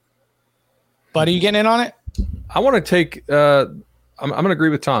 But are you getting in on it? I want to take. I'm going to agree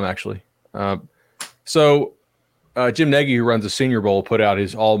with Tom actually. So Jim Nagy, who runs the Senior Bowl, put out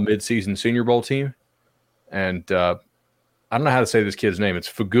his all midseason Senior Bowl team, and I don't know how to say this kid's name. It's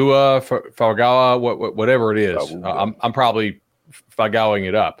Fagawa, whatever it is. I'm probably Fagawing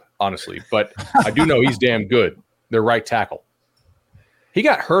it up, honestly, but I do know he's damn good. Their right tackle. He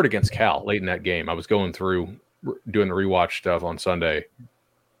got hurt against Cal late in that game. I was going through doing the rewatch stuff on Sunday.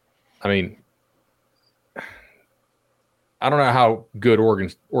 I mean, I don't know how good Oregon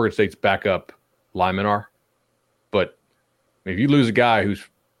State's backup linemen are, but if you lose a guy who's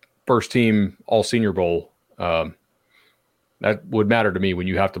first team all Senior Bowl, that would matter to me when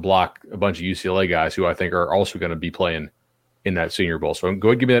you have to block a bunch of UCLA guys who I think are also going to be playing in that Senior Bowl. So go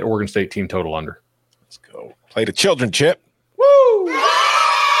ahead and give me that Oregon State team total under. Let's go. Play the children, Chip. Woo!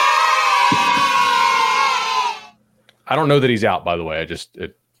 I don't know that he's out, by the way.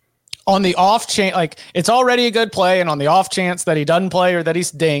 On the off chance, like it's already a good play, and on the off chance that he doesn't play or that he's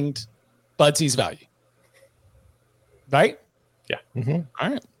dinged, Bud sees value. Right? Yeah. Mm-hmm.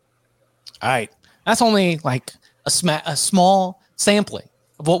 All right. That's only like a small sampling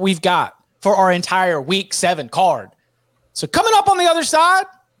of what we've got for our entire Week 7 card. So coming up on the other side,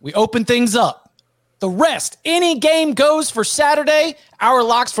 we open things up. The rest, any game goes for Saturday, our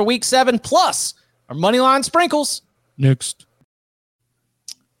locks for Week 7, plus our moneyline sprinkles. Next.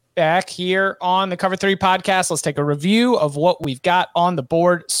 Back here on the Cover 3 podcast, let's take a review of what we've got on the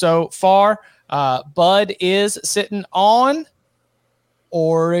board so far. Bud is sitting on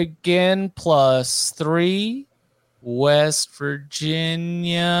Oregon +3, West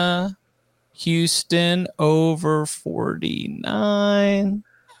Virginia, Houston over 49.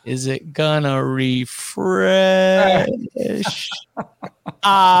 Is it gonna refresh?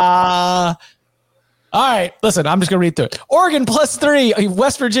 All right, listen, I'm just going to read through it. Oregon +3,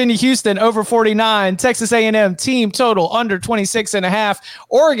 West Virginia, Houston over 49, Texas A&M team total under 26.5,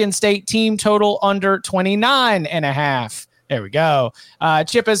 Oregon State team total under 29.5. There we go.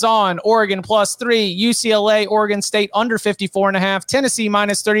 Chip is on Oregon +3, UCLA, Oregon State under 54.5, Tennessee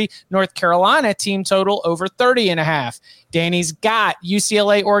 -30, North Carolina team total over 30.5. Danny's got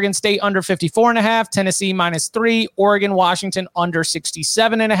UCLA, Oregon State under 54.5, Tennessee -3, Oregon, Washington under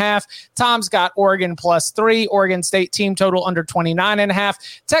 67.5. Tom's got Oregon +3, Oregon State team total under 29.5,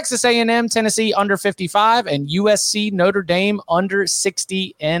 Texas A&M, Tennessee under 55, and USC-Notre Dame under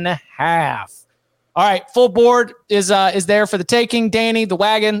 60.5. All right, full board is there for the taking. Danny, the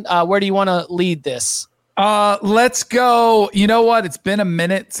wagon, where do you want to lead this? Let's go. You know what? It's been a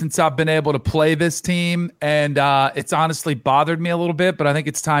minute since I've been able to play this team, and it's honestly bothered me a little bit, but I think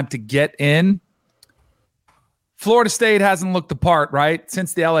it's time to get in. Florida State hasn't looked the part, right?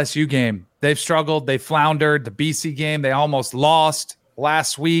 Since the LSU game. They've struggled. They floundered. The BC game, they almost lost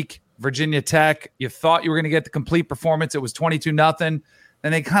last week. Virginia Tech, you thought you were going to get the complete performance. It was 22-0.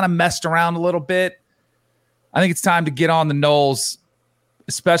 And they kind of messed around a little bit. I think it's time to get on the Noles,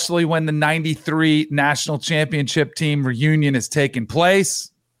 especially when the 93 national championship team reunion is taking place.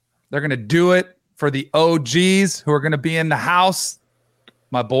 They're going to do it for the OGs who are going to be in the house,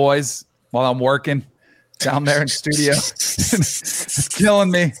 my boys, while I'm working down there in studio. It's killing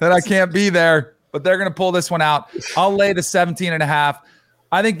me that I can't be there, but they're going to pull this one out. I'll lay the 17.5.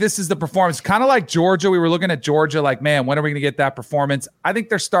 I think this is the performance, kind of like Georgia. We were looking at Georgia like, man, when are we going to get that performance? I think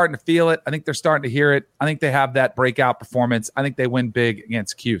they're starting to feel it. I think they're starting to hear it. I think they have that breakout performance. I think they win big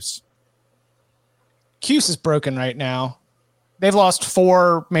against Cuse. Cuse is broken right now. They've lost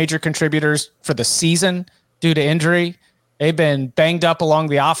 4 major contributors for the season due to injury. They've been banged up along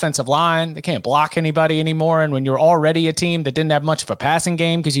the offensive line. They can't block anybody anymore. And when you're already a team that didn't have much of a passing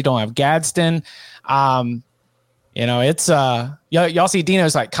game because you don't have Gadsden, it's y'all see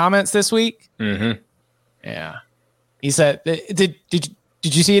Dino's like comments this week. Mm-hmm. Yeah, he said, "Did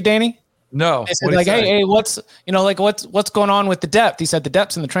you see it, Danny?" No. They said like, hey, what's going on with the depth? He said the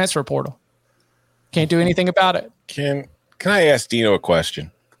depth's in the transfer portal. Can't do anything about it. Can I ask Dino a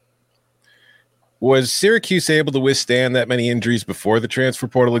question? Was Syracuse able to withstand that many injuries before the transfer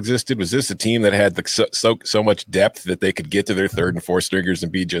portal existed? Was this a team that had so much depth that they could get to their third and fourth stringers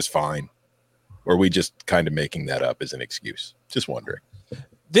and be just fine? Or are we just kind of making that up as an excuse? Just wondering.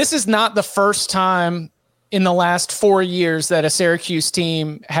 This is not the first time in the last 4 years that a Syracuse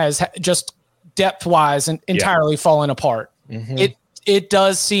team has just depth-wise and entirely fallen apart. Mm-hmm. It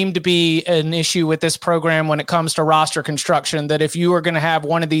does seem to be an issue with this program when it comes to roster construction, that if you are going to have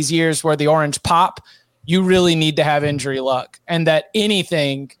one of these years where the orange pop, you really need to have injury luck, and that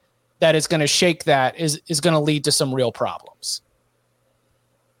anything that is going to shake that is going to lead to some real problems.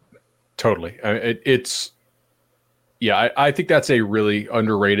 Totally. I mean, I think that's a really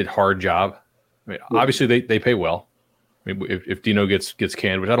underrated hard job. I mean, obviously they pay well. I mean, if Dino gets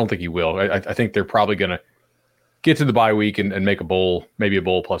canned, which I don't think he will, I think they're probably going to get to the bye week and make a bowl, maybe a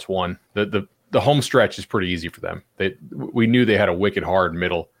bowl plus one. The home stretch is pretty easy for them. We knew they had a wicked hard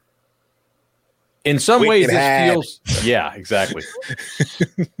middle. In some ways, this feels – yeah, exactly.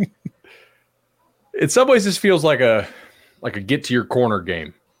 In some ways, this feels like a get to your corner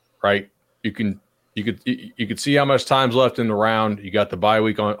game, right? You could see how much time's left in the round. You got the bye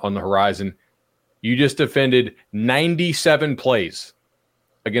week on the horizon. You just defended 97 plays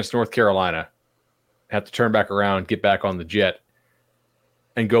against North Carolina. Have to turn back around, get back on the jet,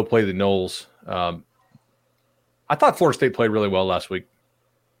 and go play the Noles. I thought Florida State played really well last week.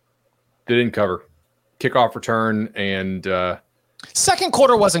 They didn't cover. Kickoff return and second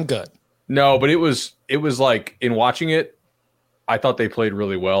quarter wasn't good. No, but it was like in watching it, I thought they played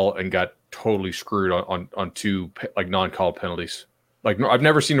really well and got totally screwed on two like non-called penalties. Like I've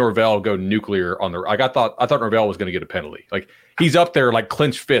never seen Norvell go nuclear on the. Like I thought Norvell was going to get a penalty. Like he's up there like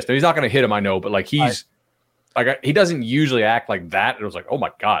clenched fist. And he's not going to hit him, I know, but like he doesn't usually act like that. It was like, oh my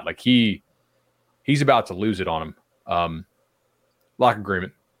god, like he's about to lose it on him. Lock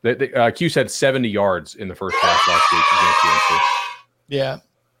agreement. Q said 70 yards in the first half last week against UNC. Yeah,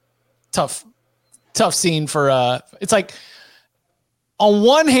 tough scene for. It's like on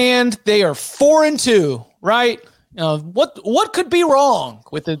one hand they are 4-2, right? What could be wrong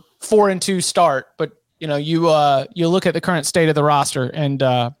with the 4-2 start? But you look at the current state of the roster, and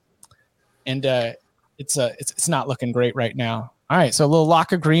it's not looking great right now. All right, so a little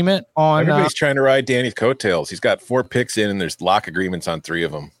lock agreement on. Everybody's trying to ride Danny's coattails. He's got 4 picks in, and there's lock agreements on 3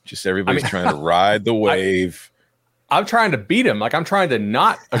 of them. Just everybody's trying to ride the wave. I'm trying to beat him. Like I'm trying to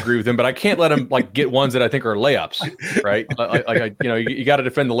not agree with him, but I can't let him like get ones that I think are layups, right? You got to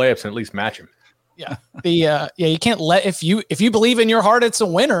defend the layups and at least match him. Yeah. You can't let if you believe in your heart it's a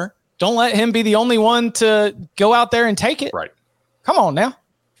winner, don't let him be the only one to go out there and take it. Right. Come on now.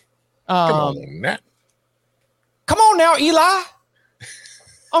 Come on now, Eli.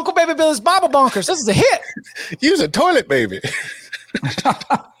 Uncle Baby Billy's Bible Bunkers. This is a hit. Use a toilet, baby.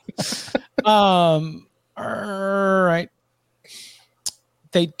 All right.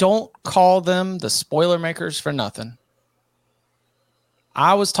 They don't call them the spoiler makers for nothing.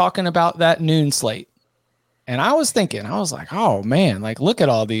 I was talking about that noon slate, and I was like, oh man, like look at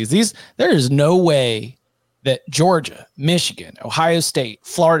all these. There is no way that Georgia, Michigan, Ohio State,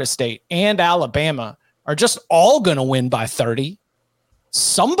 Florida State, and Alabama are just all going to win by 30.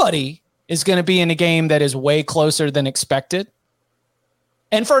 Somebody is going to be in a game that is way closer than expected.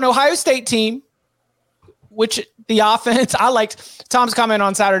 And for an Ohio State team, which the offense, I liked Tom's comment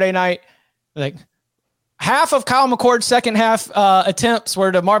on Saturday night, like half of Kyle McCord's second half attempts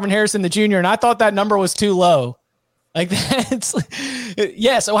were to Marvin Harrison, the junior, and I thought that number was too low. Like that's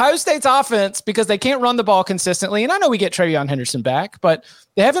yes, Ohio State's offense, because they can't run the ball consistently. And I know we get Travion Henderson back, but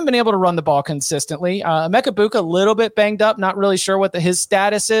they haven't been able to run the ball consistently. Emeka Buka a little bit banged up, not really sure what his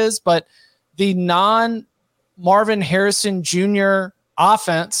status is, but the non-Marvin Harrison Jr.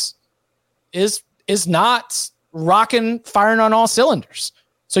 offense is not firing on all cylinders.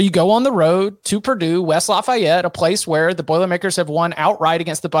 So you go on the road to Purdue, West Lafayette, a place where the Boilermakers have won outright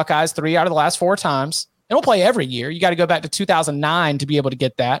against the Buckeyes 3 out of the last 4 times. They don't play every year. You got to go back to 2009 to be able to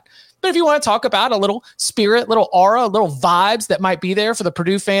get that. But if you want to talk about a little spirit, little aura, little vibes that might be there for the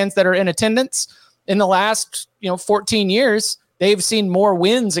Purdue fans that are in attendance, in the last 14 years, they've seen more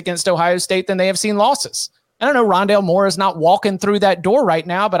wins against Ohio State than they have seen losses. I don't know, Rondale Moore is not walking through that door right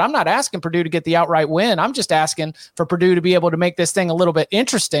now, but I'm not asking Purdue to get the outright win. I'm just asking for Purdue to be able to make this thing a little bit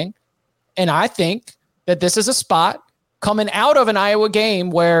interesting. And I think that this is a spot coming out of an Iowa game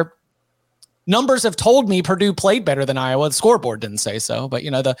where numbers have told me Purdue played better than Iowa. The scoreboard didn't say so, but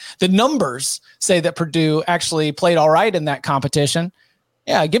the numbers say that Purdue actually played all right in that competition.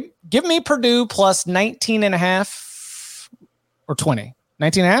 Yeah, give me Purdue plus 19.5 or 20.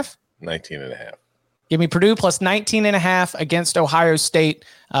 19.5? 19.5. Give me Purdue plus 19.5 against Ohio State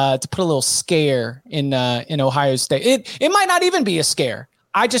to put a little scare in Ohio State. It might not even be a scare.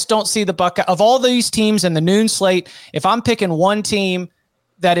 I just don't see the Buckeye of all these teams in the noon slate. If I'm picking one team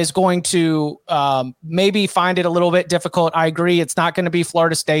that is going to maybe find it a little bit difficult, I agree. It's not going to be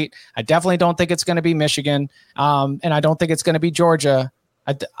Florida State. I definitely don't think it's going to be Michigan. And I don't think it's going to be Georgia.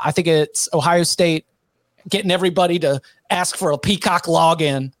 I think it's Ohio State getting everybody to ask for a Peacock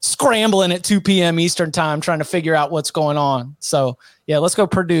login, scrambling at 2 p.m. Eastern time, trying to figure out what's going on. So, yeah, let's go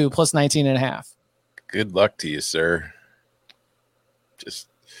Purdue plus 19.5. Good luck to you, sir. Just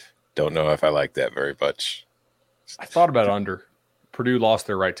don't know if I like that very much. I thought about under. Purdue lost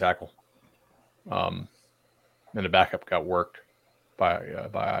their right tackle. And the backup got worked by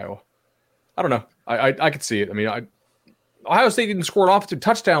Iowa. I don't know. I could see it. I mean, Ohio State didn't score an offensive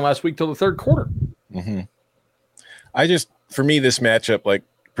touchdown last week till the third quarter. Mm-hmm. For me, this matchup, like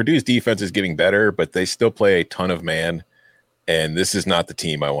Purdue's defense is getting better, but they still play a ton of man. And this is not the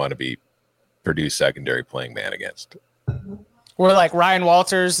team I want to be Purdue's secondary playing man against. We're like Ryan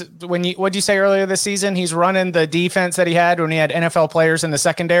Walters. What'd you say earlier this season? He's running the defense that he had when he had NFL players in the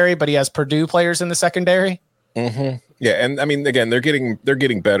secondary, but he has Purdue players in the secondary. Mm-hmm. Yeah, and I mean, again, they're getting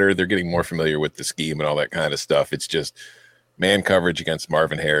better. They're getting more familiar with the scheme and all that kind of stuff. It's just man coverage against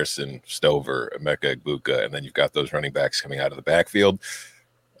Marvin Harrison, Stover, Emeka Egbuka, and then you've got those running backs coming out of the backfield.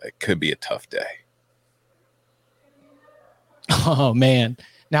 It could be a tough day. Oh man,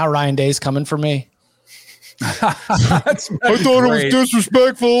 now Ryan Day's coming for me. I thought it was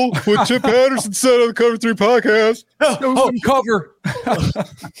disrespectful what Chip Patterson said on the Cover 3 podcast. Cover.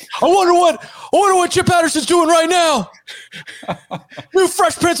 I wonder what Chip Patterson's doing right now. New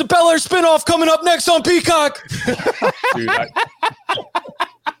Fresh Prince of Bel-Air spinoff coming up next on Peacock. Dude,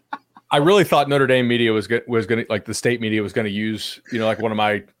 I really thought Notre Dame media was going to, like the state media was going to use, like one of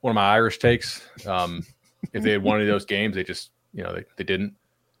my Irish takes. If they had one of those games, they just, they didn't.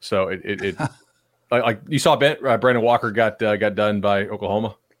 So it like you saw Brandon Walker got done by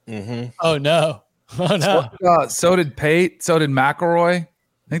Oklahoma. Mm-hmm. Oh no. So did Pate. So did McElroy. I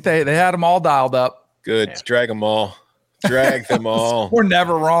think they had them all dialed up. Good. Yeah. Drag them all. Drag them all. We're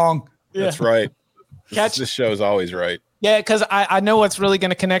never wrong. That's right. This show is always right. Yeah, because I know what's really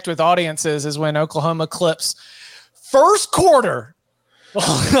going to connect with audiences is when Oklahoma clips first quarter.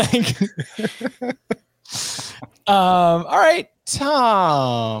 All right,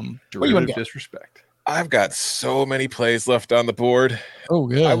 Tom. What do you want to disrespect? I've got so many plays left on the board. Oh,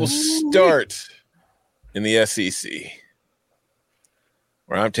 good. I will start in the SEC,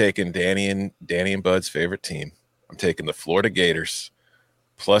 where I'm taking Danny and Bud's favorite team. I'm taking the Florida Gators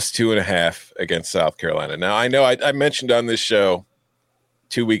plus 2.5 against South Carolina. Now, I know I mentioned on this show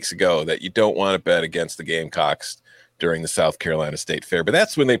 2 weeks ago that you don't want to bet against the Gamecocks during the South Carolina State Fair, but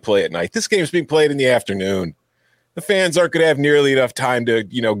that's when they play at night. This game is being played in the afternoon. The fans aren't going to have nearly enough time to,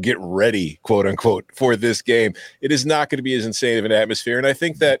 get ready, quote unquote, for this game. It is not going to be as insane of an atmosphere. And I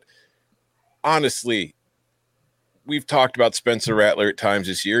think that, honestly, we've talked about Spencer Rattler at times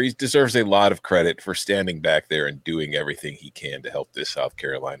this year. He deserves a lot of credit for standing back there and doing everything he can to help this South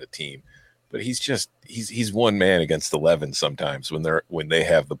Carolina team. But he's one man against 11 sometimes when they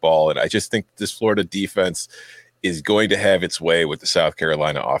have the ball. And I just think this Florida defense is going to have its way with the South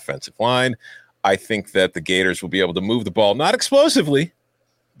Carolina offensive line. I think that the Gators will be able to move the ball, not explosively,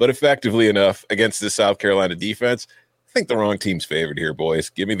 but effectively enough against the South Carolina defense. I think the wrong team's favored here, boys.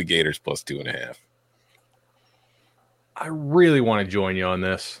 Give me the Gators plus 2.5. I really want to join you on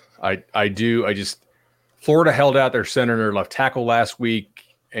this. I do. Florida held out their center and their left tackle last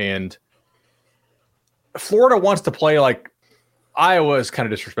week, and Florida wants to play like Iowa is kind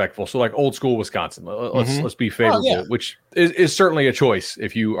of disrespectful. So like old school Wisconsin, let's be favorable, which is certainly a choice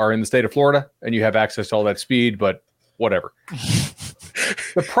if you are in the state of Florida and you have access to all that speed, but whatever.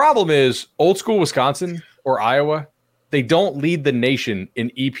 The problem is old school Wisconsin or Iowa, they don't lead the nation in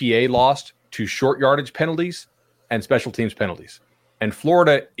EPA lost to short yardage penalties and special teams penalties. And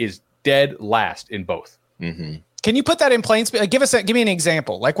Florida is dead last in both. Mm-hmm. Can you put that in plain speech? Give me an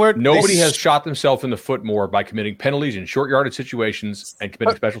example. Like where nobody has shot themselves in the foot more by committing penalties in short yardage situations and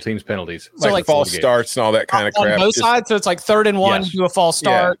committing special teams penalties. So like false starts and all that kind of crap. On both sides, so it's like 3rd and 1, Yes. do a false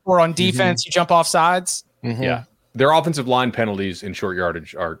start, or on defense, you jump off sides. Mm-hmm. Yeah, their offensive line penalties in short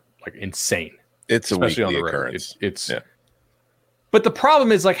yardage are like insane. It's a especially weekly on the road. occurrence. It's But the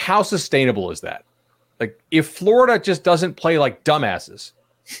problem is like how sustainable is that? Like if Florida just doesn't play like dumbasses,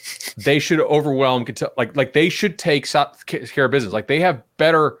 they should overwhelm like they should take care of business. Like they have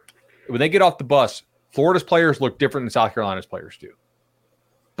better when they get off the bus. Florida's players look different than South Carolina's players do.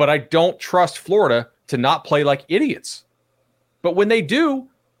 But I don't trust Florida to not play like idiots. But when they do,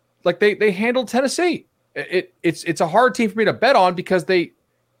 like they handled Tennessee. It's a hard team for me to bet on because they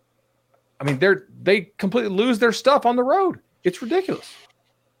completely lose their stuff on the road. It's ridiculous.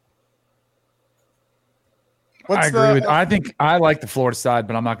 I agree I think I like the Florida side,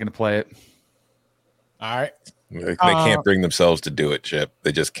 but I'm not going to play it. All right. They can't bring themselves to do it, Chip.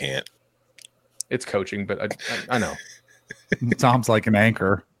 They just can't. It's coaching, but I know. Tom's like an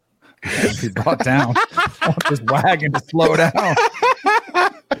anchor. He brought down. I want this wagon to slow down.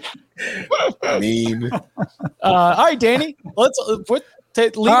 Mean. All right, Danny.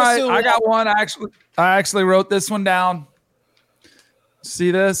 All right, I got one. I actually wrote this one down.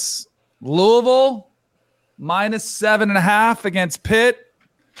 See this? Louisville -7.5 against Pitt.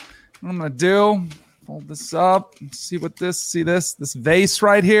 What I'm going to do, hold this up, see this vase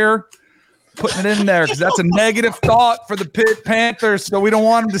right here, putting it in there because that's a negative thought for the Pitt Panthers, so we don't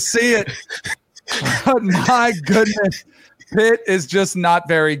want them to see it. But my goodness, Pitt is just not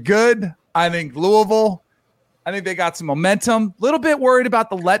very good. I think Louisville, I think they got some momentum. A little bit worried about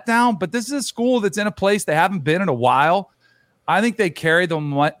the letdown, but this is a school that's in a place they haven't been in a while. I think they carry the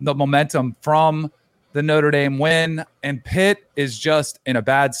momentum from the Notre Dame win, and Pitt is just in a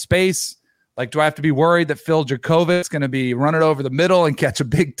bad space. Like, do I have to be worried that Phil Jurkovic's going to be running over the middle and catch a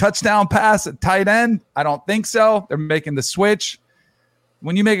big touchdown pass at tight end? I don't think so. They're making the switch.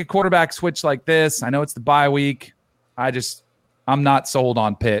 When you make a quarterback switch like this, I know it's the bye week. I'm not sold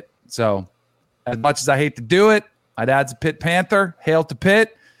on Pitt. So as much as I hate to do it, I'd add to Pitt Panther. Hail to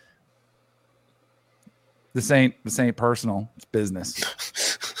Pitt. This ain't personal. It's business.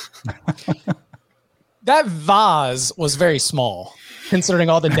 That vase was very small, considering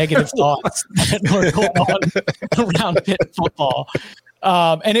all the negative thoughts that were going on around Pitt football.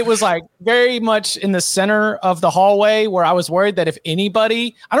 And it was like very much in the center of the hallway where I was worried that if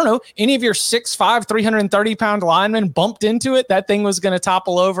anybody, I don't know, any of your 6'5", 330-pound linemen bumped into it, that thing was going to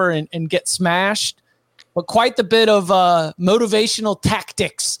topple over and get smashed. But quite the bit of motivational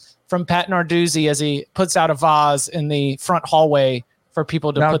tactics from Pat Narduzzi as he puts out a vase in the front hallway for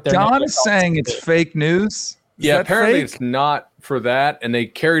people to put their. Don is saying it's fake news. Yeah, apparently it's not for that. And they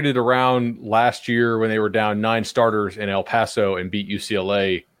carried it around last year when they were down 9 starters in El Paso and beat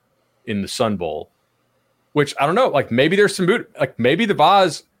UCLA in the Sun Bowl, which I don't know. Like maybe there's some boot. Like maybe the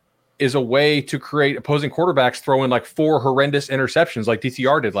vase is a way to create opposing quarterbacks throwing like 4 horrendous interceptions like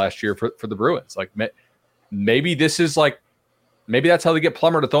DTR did last year for the Bruins. Like maybe this is like, maybe that's how they get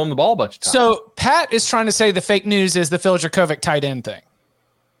Plummer to throw him the ball a bunch of times. So Pat is trying to say the fake news is the Phil Jurkovic tight end thing.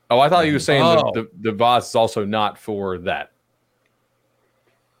 Oh, I thought he was saying the vase is also not for that.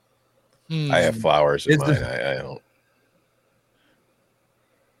 I have flowers in mine. I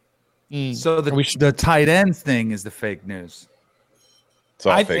don't. So the tight end thing is the fake news. It's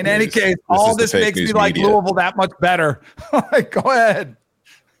all fake in news. any case, all this makes me like media. Louisville that much better. Go ahead.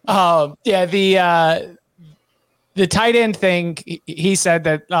 The tight end thing, he said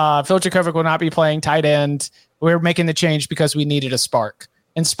that Phil Jurkovic will not be playing tight end. We're making the change because we needed a spark.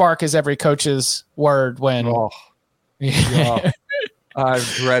 And spark is every coach's word when. Oh. Yeah. I've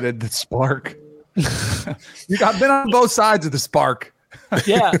dreaded the spark. I've been on both sides of the spark.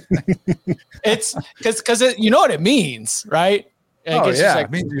 Yeah. It's because you know what it means, right?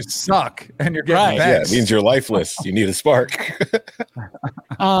 It means you suck and you're getting benched. Yeah, it means you're lifeless. You need a spark.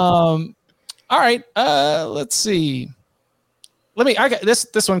 All right. Let's see. I got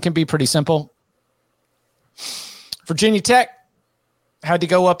this one can be pretty simple. Virginia Tech had to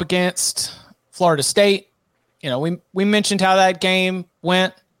go up against Florida State. You know, we mentioned how that game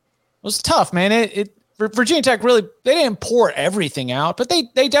went. It was tough, man. Virginia Tech really, they didn't pour everything out, but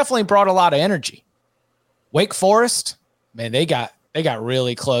they definitely brought a lot of energy. Wake Forest, man, they got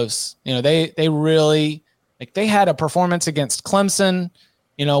really close. You know, they really, like, they had a performance against Clemson,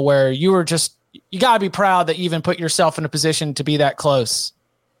 you know, where you got to be proud that you even put yourself in a position to be that close.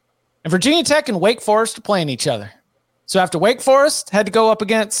 And Virginia Tech and Wake Forest are playing each other. So after Wake Forest had to go up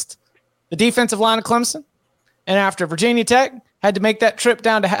against the defensive line of Clemson, and after Virginia Tech had to make that trip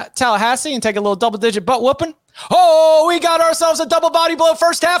down to Tallahassee and take a little double-digit butt whooping, we got ourselves a double body blow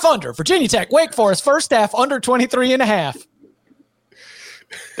first half under. Virginia Tech, Wake Forest, first half under 23.5.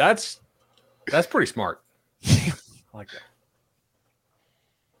 That's pretty smart. I like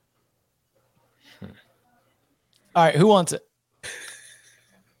that. All right, who wants it?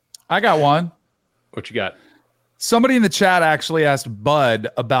 I got one. What you got? Somebody in the chat actually asked Bud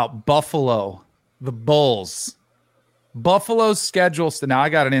about Buffalo, the Bulls. Buffalo's schedule. So now I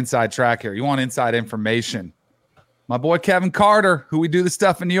got an inside track here. You want inside information? My boy Kevin Carter, who we do the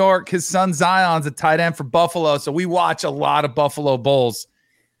stuff in New York, his son Zion's a tight end for Buffalo. So we watch a lot of Buffalo Bulls.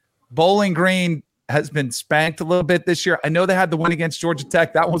 Bowling Green has been spanked a little bit this year. I know they had the win against Georgia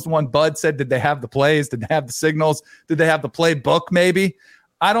Tech. That was the one Bud said, did they have the plays? Did they have the signals? Did they have the playbook maybe?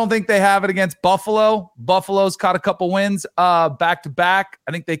 I don't think they have it against Buffalo. Buffalo's caught a couple wins back to back.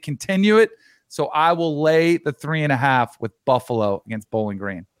 I think they continue it. So I will lay the 3.5 with Buffalo against Bowling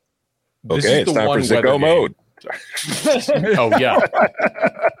Green. Okay, it's time for Sicko mode. Oh, yeah.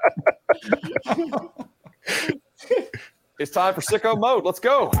 It's time for Sicko mode. Let's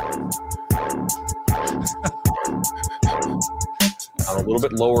go. I'm a little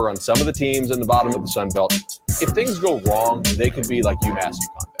bit lower on some of the teams in the bottom of the Sun Belt. if things go wrong, they can be like UMass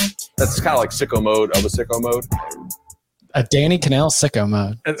UConn. That's kind of like sicko mode of a sicko mode. A Danny Cannell sicko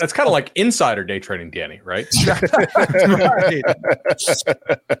mode. That's kind of like insider day trading Danny, right? Right.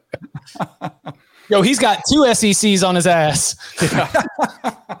 Yo, he's got 2 SECs on his ass.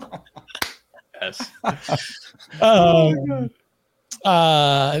 Yes.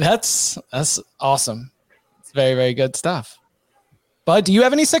 That's awesome. It's very, very good stuff. Bud, do you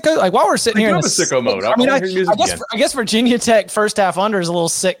have any sicko? Like while we're sitting here, I have a sicko mode. I guess Virginia Tech first half under is a little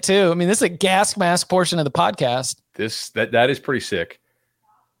sick too. I mean, this is a gas mask portion of the podcast. That is pretty sick.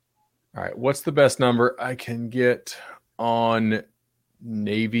 All right, what's the best number I can get on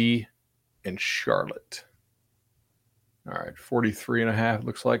Navy and Charlotte? All right, 43.5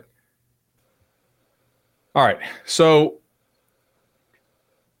 looks like. All right, so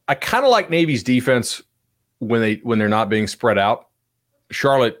I kind of like Navy's defense when they're not being spread out.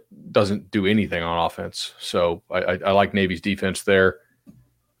 Charlotte doesn't do anything on offense, so I like Navy's defense there.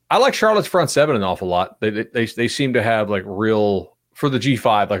 I like Charlotte's front seven an awful lot. They seem to have like real for the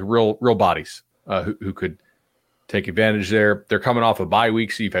G5, like real bodies who could take advantage there. They're coming off a bye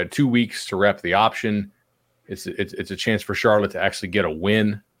week, so you've had 2 weeks to rep the option. It's a chance for Charlotte to actually get a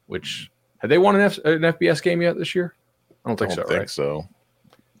win. Which have they won an FBS game yet this year? I don't think so.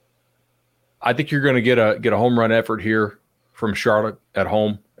 I think you're going to get a home run effort here from Charlotte at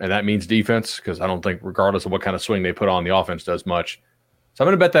home, and that means defense because I don't think, regardless of what kind of swing they put on, the offense does much. So I'm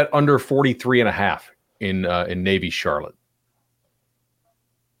going to bet that under 43.5 in Navy Charlotte.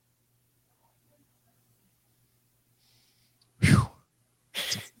 Whew.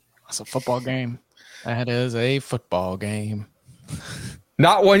 That's a football game. That is a football game.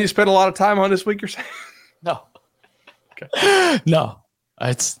 Not one you spent a lot of time on this week, you're saying? No. Okay. No.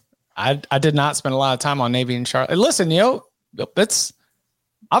 I did not spend a lot of time on Navy and Charlotte. Listen,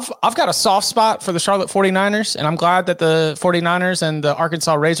 I've got a soft spot for the Charlotte 49ers, and I'm glad that the 49ers and the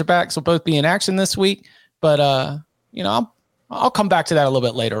Arkansas Razorbacks will both be in action this week. But I'll come back to that a little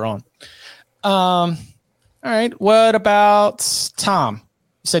bit later on. All right. What about Tom?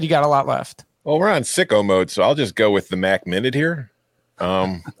 You said you got a lot left. Well, we're on sicko mode, so I'll just go with the MAC minute here.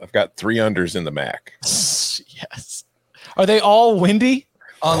 I've got 3 unders in the MAC. Yes. Are they all windy?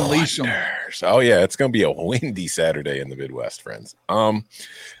 Unleash them. Oh, yeah, it's going to be a windy Saturday in the Midwest, friends. The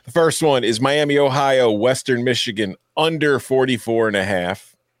first one is Miami, Ohio, Western Michigan, under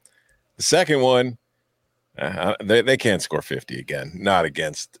 44.5. The second one, they can't score 50 again. Not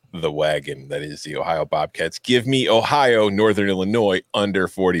against the wagon that is the Ohio Bobcats. Give me Ohio, Northern Illinois, under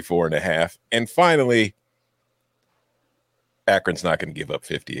 44.5. And finally, Akron's not going to give up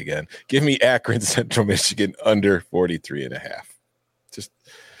 50 again. Give me Akron, Central Michigan, under 43.5. Just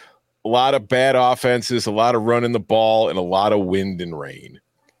a lot of bad offenses, a lot of running the ball, and a lot of wind and rain.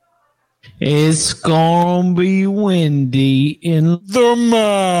 It's gonna be windy in the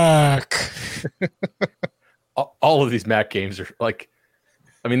MAC. All of these MAC games are like,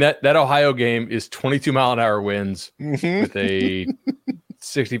 I mean, that Ohio game is 22-mile-an-hour winds with a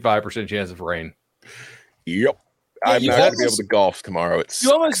 65% chance of rain. Yep. I'm not going to be able to golf tomorrow.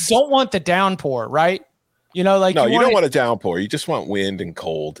 You almost don't want the downpour, right? You don't want a downpour. You just want wind and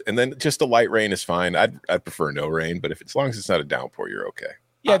cold, and then just a light rain is fine. I'd prefer no rain, but if as long as it's not a downpour, you're okay.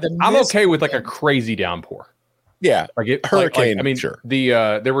 Yeah, I'm okay with like a crazy downpour. Yeah, hurricane. I mean, sure.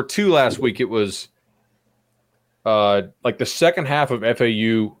 There were 2 last week. It was like the second half of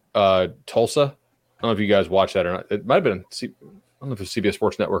FAU Tulsa. I don't know if you guys watched that or not. It might have been. I don't know if it's CBS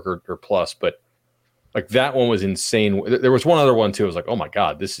Sports Network or Plus, but like that one was insane. There was one other one too. I was like, oh my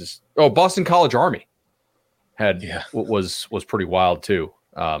god, this is. Oh, Boston College Army was pretty wild too.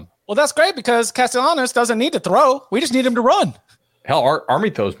 Well, that's great because Castellanos doesn't need to throw. We just need him to run. Hell, Army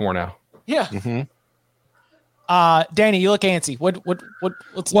throws more now. Yeah. Mm-hmm. Danny, you look antsy.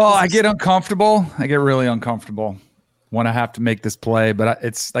 What's I get uncomfortable. I get really uncomfortable when I have to make this play, but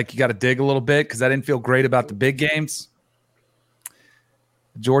it's like you got to dig a little bit because I didn't feel great about the big games.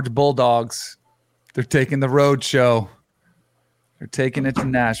 The Georgia Bulldogs, they're taking the road show. They're taking it to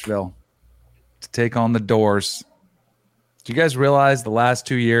Nashville to take on the Doors. Do you guys realize the last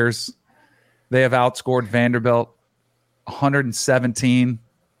 2 years they have outscored Vanderbilt 117-0?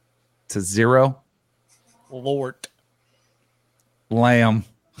 Lord. Lay them.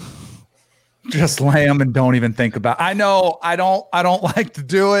 Just lay them and don't even think about it. I know I don't like to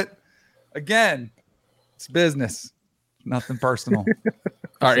do it. Again, it's business. Nothing personal.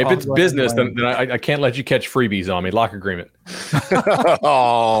 All right, if it's business, then I can't let you catch freebies on me. Lock agreement.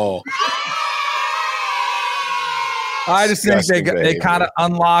 Oh. I just think they kind of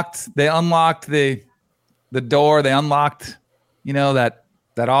unlocked. They unlocked the door. They unlocked, that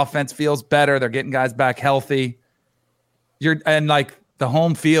That offense feels better. They're getting guys back healthy. And like the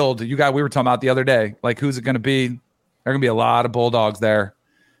home field, we were talking about the other day, like who's it going to be? There are going to be a lot of Bulldogs there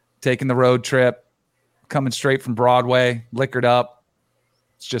taking the road trip, coming straight from Broadway, liquored up.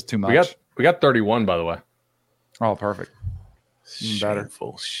 It's just too much. We got 31, by the way. Oh, perfect. Even better.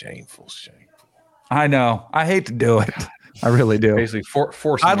 Shameful. I know. I hate to do it. I really do. Basically,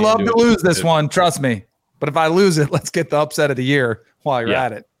 forcing I'd me love do to it. lose this one. Trust me. But if I lose it, let's get the upset of the year while you're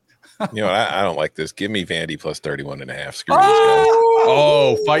at it. You know, I don't like this. Give me Vandy plus 31 and a half. Screw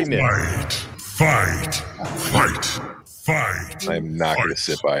Fighting it. Fight. I'm not going to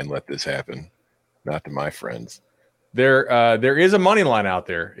sit by and let this happen. Not to my friends. There is a money line out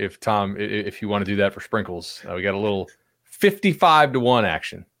there. If you want to do that for sprinkles, we got a little 55-1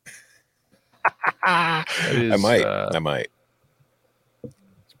 action. I might.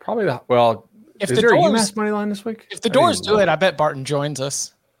 It's probably If is the there a Doors, UMass money line this week? If the Doors do it, I bet Barton joins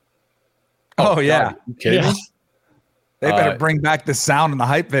us. Oh yeah. God, you kidding me? They better bring back the sound in the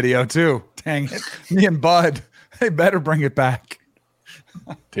hype video too. Dang it. Me and Bud, they better bring it back.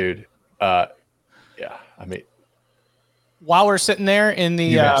 Dude. Yeah. I mean, while we're sitting there in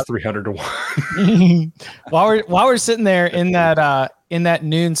the 300-1. while we're sitting there in that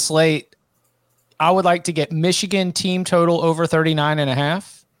noon slate, I would like to get Michigan team total over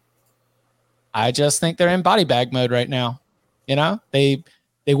 39.5. I just think they're in body bag mode right now. You know, they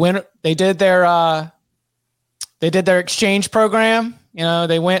did their exchange program. You know,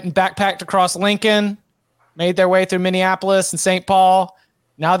 they went and backpacked across Lincoln, made their way through Minneapolis and St. Paul.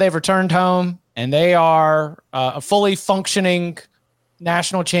 Now they've returned home, and they are a fully functioning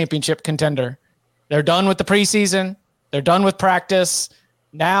national championship contender. They're done with the preseason. They're done with practice.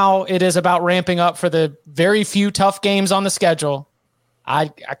 Now it is about ramping up for the very few tough games on the schedule. I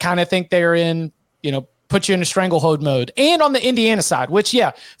kind of think they're in, put you in a stranglehold mode. And on the Indiana side, which,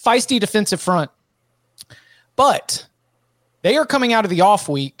 feisty defensive front. But they are coming out of the off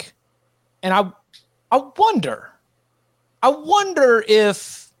week, and I wonder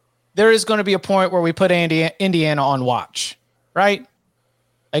if there is going to be a point where we put Indiana on watch, right?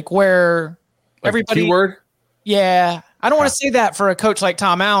 Like where everybody. Keyword? Yeah. I don't want to say that for a coach like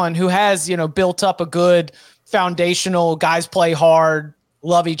Tom Allen, who has, built up a good foundational, guys play hard,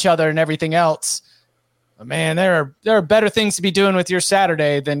 love each other and everything else. But man, there are better things to be doing with your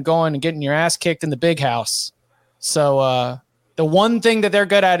Saturday than going and getting your ass kicked in the big house. So the one thing that they're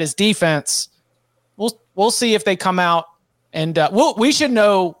good at is defense. We'll see if they come out, and we should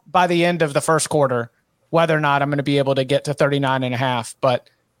know by the end of the first quarter whether or not I'm going to be able to get to 39.5. But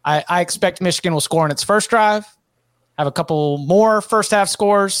I expect Michigan will score on its first drive, have a couple more first half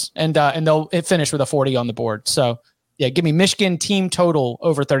scores, and they'll finish with a 40 on the board. So yeah, give me Michigan team total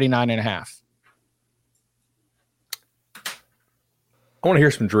over 39.5. I want to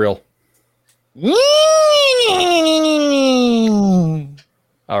hear some drill.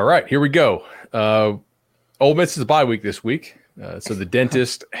 All right, here we go. Ole Miss is a bye week this week. So the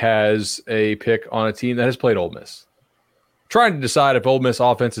dentist has a pick on a team that has played Ole Miss. Trying to decide if Ole Miss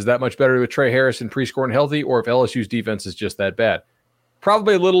offense is that much better with Trey Harrison pre-score and healthy, or if LSU's defense is just that bad.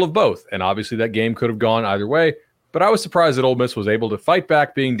 Probably a little of both, and obviously that game could have gone either way, but I was surprised that Ole Miss was able to fight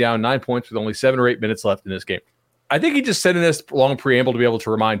back being down 9 points with only 7 or 8 minutes left in this game. I think he just said in this long preamble to be able to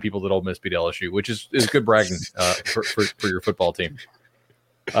remind people that Ole Miss beat LSU, which is good bragging for your football team.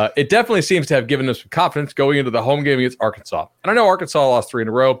 It definitely seems to have given us some confidence going into the home game against Arkansas. And I know Arkansas lost 3 in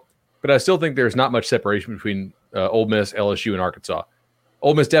a row, but I still think there's not much separation between Ole Miss, LSU, and Arkansas.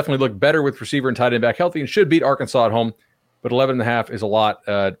 Ole Miss definitely looked better with receiver and tight end back healthy and should beat Arkansas at home, but 11.5 is a lot.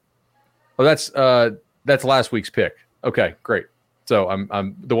 That's last week's pick. Okay, great. So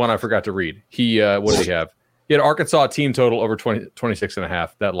I'm the one I forgot to read. What did he have? He had Arkansas team total over 26.5.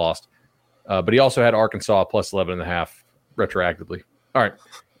 That lost. But he also had Arkansas plus 11.5 retroactively. All right.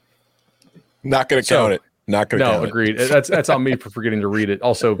 Not going to count it. Not going to count it. No, agreed. That's on me for forgetting to read it.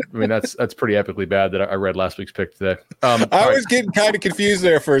 Also, I mean, that's pretty epically bad that I read last week's pick today. I was getting kind of confused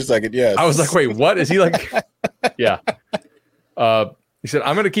there for a second. Yes. I was like, wait, what? Is he like? Yeah. He said,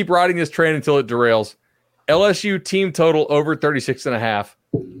 I'm going to keep riding this train until it derails. LSU team total over 36.5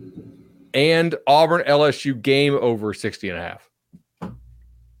 and Auburn LSU game over 60.5.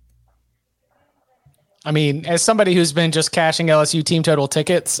 I mean, as somebody who's been just cashing LSU team total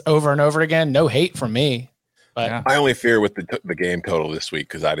tickets over and over again, no hate from me. But yeah. I only fear with the game total this week,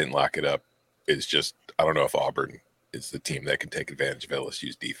 because I didn't lock it up, is just I don't know if Auburn is the team that can take advantage of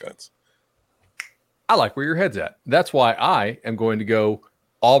LSU's defense. I like where your head's at. That's why I am going to go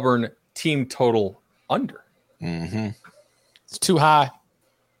Auburn team total under. Mm-hmm. It's too high.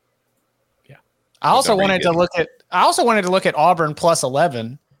 Yeah. I also wanted to look at Auburn plus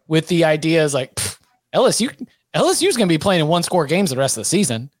 11 with the idea is like LSU's going to be playing in 1-score games the rest of the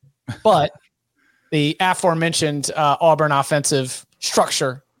season, but the aforementioned Auburn offensive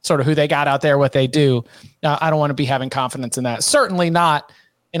structure, sort of who they got out there, what they do. I don't want to be having confidence in that. Certainly not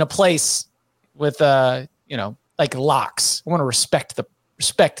in a place with like locks. I want to respect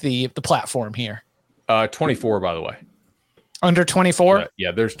the platform here. 24, by the way. Under 24?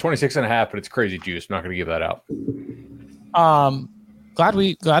 Yeah, there's 26.5, but it's crazy juice. I'm not going to give that out. Glad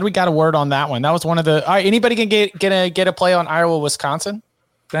we got a word on that one. That was one of the. All right, anybody can get a play on Iowa, Wisconsin?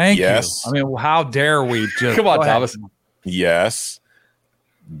 Thank you. Yes. I mean, how dare we just come on, Thomas? Yes.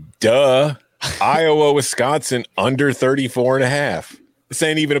 Duh. Iowa, Wisconsin under 34.5. This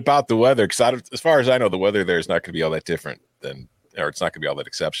ain't even about the weather because as far as I know, the weather there is not going to be all that different or it's not going to be all that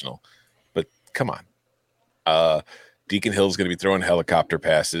exceptional. But come on. Deacon Hill's going to be throwing helicopter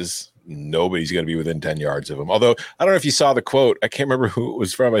passes. Nobody's going to be within 10 yards of him. Although, I don't know if you saw the quote. I can't remember who it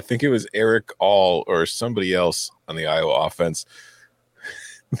was from. I think it was Eric All or somebody else on the Iowa offense.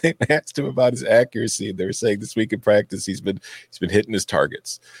 They asked him about his accuracy. They were saying this week in practice he's been hitting his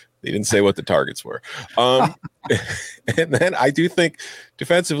targets. They didn't say what the targets were. And then I do think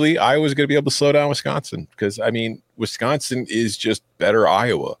defensively Iowa's going to be able to slow down Wisconsin because, I mean, Wisconsin is just better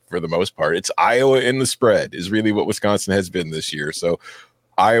Iowa for the most part. It's Iowa in the spread is really what Wisconsin has been this year. So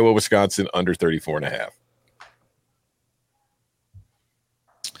Iowa, Wisconsin under 34.5.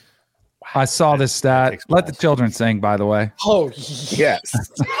 I saw this stat. Let the children sing, by the way. Oh, yes.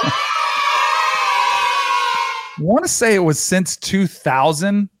 I want to say it was since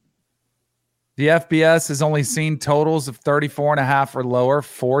 2000. The FBS has only seen totals of 34.5 or lower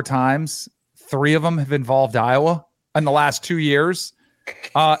 4 times. 3 of them have involved Iowa in the last 2 years.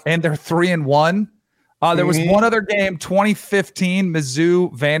 And they're 3-1. There was one other game, 2015,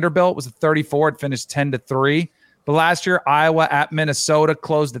 Mizzou Vanderbilt was a 34. It finished 10-3. But last year, Iowa at Minnesota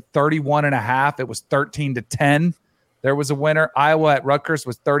closed at 31.5. It was 13-10. There was a winner. Iowa at Rutgers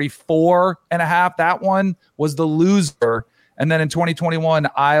was 34.5. That one was the loser. And then in 2021,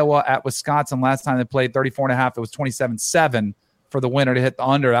 Iowa at Wisconsin, last time they played 34.5, it was 27-7 for the winner to hit the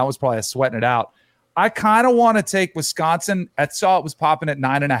under. That was probably a sweating it out. I kind of want to take Wisconsin. I saw it was popping at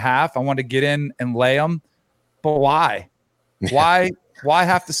 9.5. I wanted to get in and lay them. But why? Why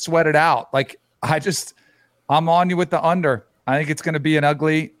have to sweat it out? Like, I'm on you with the under. I think it's going to be an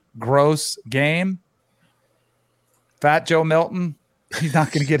ugly, gross game. Fat Joe Milton, he's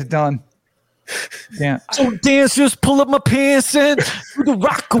not going to get it done. Yeah. So dance, just pull up my pants and do the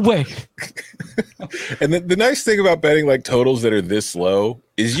rock away. And the nice thing about betting like totals that are this low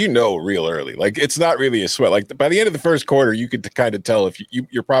is real early. Like it's not really a sweat. Like by the end of the first quarter, you could kind of tell if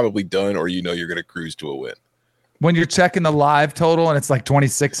you're probably done or you're going to cruise to a win. When you're checking the live total and it's like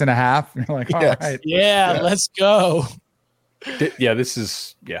 26.5, you're like, all right. Yeah, let's go. Yeah, this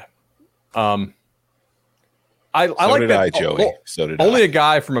is I So like did that. I, Joey. So did only I. a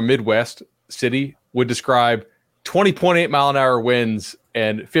guy from a Midwest city would describe 20.8 mile an hour winds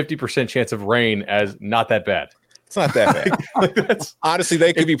and 50% chance of rain as not that bad. It's not that bad. Honestly,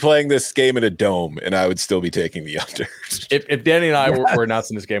 they could be playing this game in a dome, and I would still be taking the under. If Danny and I were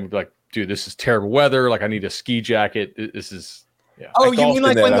announcing this game, we'd be like, dude, this is terrible weather. Like, I need a ski jacket. This is, Oh, you mean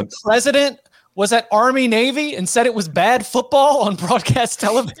like when the president was at Army Navy and said it was bad football on broadcast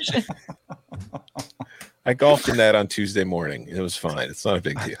television? I golfed in that on Tuesday morning. It was fine. It's not a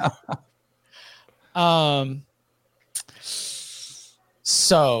big deal.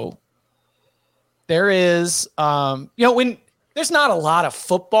 So there is, when there's not a lot of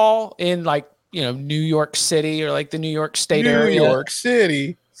football in like, New York City or like the New York State area. New York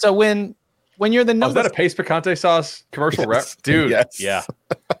City. So when you're the number, is that a Pace Picante sauce commercial rep? Dude. Yes. Yeah.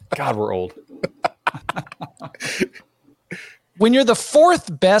 God, we're old. When you're the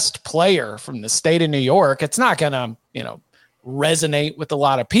 4th best player from the state of New York, it's not going to, resonate with a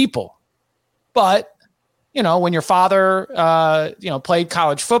lot of people. But, when your father, played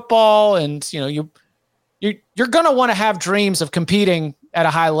college football and, you're going to want to have dreams of competing at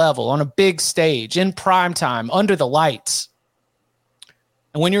a high level on a big stage in prime time under the lights.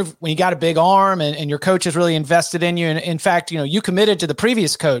 And when you got a big arm and your coach is really invested in you, and in fact, you committed to the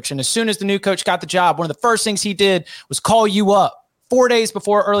previous coach, and as soon as the new coach got the job, one of the first things he did was call you up 4 days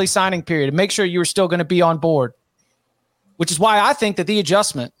before early signing period and make sure you were still going to be on board, which is why I think that the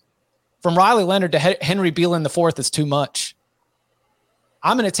adjustment from Riley Leonard to Henry Beelan IV is too much.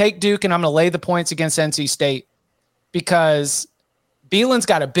 I'm going to take Duke and I'm going to lay the points against NC State because Beelan's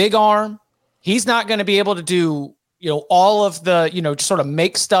got a big arm. He's not going to be able to do all of the, sort of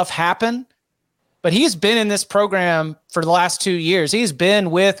make stuff happen. but he's been in this program for the last 2 years. He's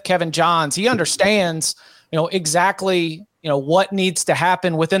been with Kevin Johns. He understands, exactly, what needs to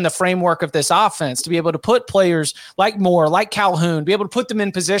happen within the framework of this offense to be able to put players like Moore, like Calhoun, be able to put them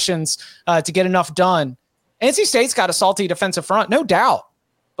in positions to get enough done. NC State's got a salty defensive front, no doubt.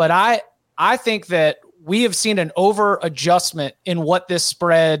 But I think that we have seen an over adjustment in what this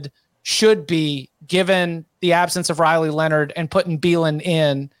spread should be given the absence of Riley Leonard and putting Beelan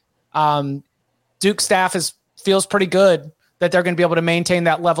in. Duke staff feels pretty good that they're going to be able to maintain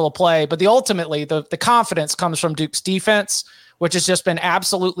that level of play. But ultimately, the confidence comes from Duke's defense, which has just been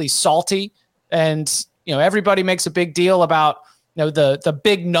absolutely salty. And, everybody makes a big deal about, the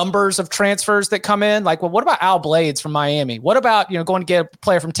big numbers of transfers that come in. Like, well, what about Al Blades from Miami? What about, going to get a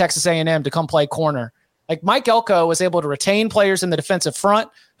player from Texas A&M to come play corner? Like Mike Elko was able to retain players in the defensive front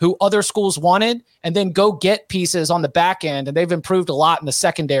who other schools wanted and then go get pieces on the back end. And they've improved a lot in the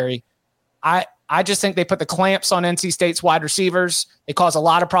secondary. I just think they put the clamps on NC State's wide receivers. They cause a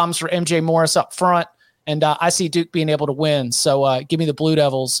lot of problems for MJ Morris up front. And I see Duke being able to win. So give me the Blue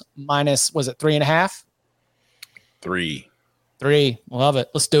Devils minus, was it 3.5? 3. 3. Love it.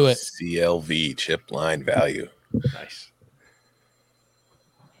 Let's do it. CLV, chip line value. Nice.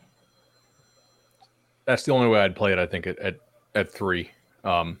 That's the only way I'd play it, I think, at 3.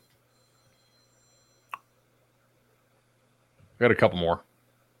 I got a couple more.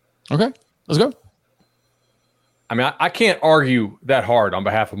 Okay, let's go. I mean, I can't argue that hard on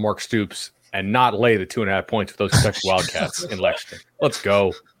behalf of Mark Stoops and not lay the 2.5 points with those Kentucky Wildcats in Lexington. Let's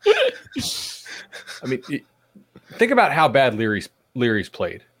go. I mean, think about how bad Leary's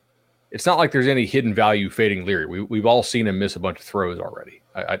played. It's not like there's any hidden value fading Leary. We've all seen him miss a bunch of throws already.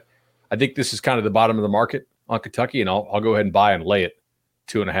 I think this is kind of the bottom of the market on Kentucky, and I'll go ahead and buy and lay it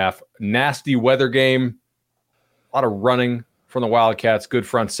 2.5. Nasty weather game, a lot of running from the Wildcats. Good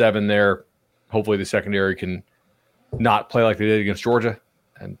front seven there. Hopefully the secondary can not play like they did against Georgia,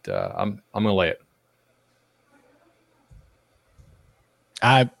 and I'm going to lay it.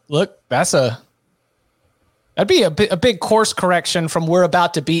 That'd be a big course correction from we're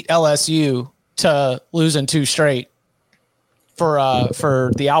about to beat LSU to losing 2 straight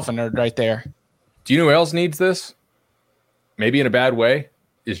for the Alpha Nerd right there. Do you know who else needs this? Maybe in a bad way,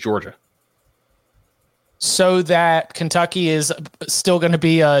 is Georgia. So that Kentucky is still going to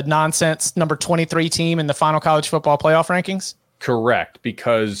be a nonsense number 23 team in the final college football playoff rankings? Correct,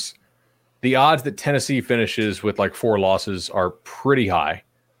 because the odds that Tennessee finishes with like 4 losses are pretty high.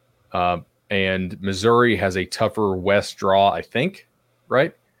 And Missouri has a tougher West draw, I think,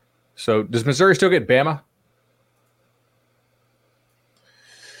 right? So does Missouri still get Bama?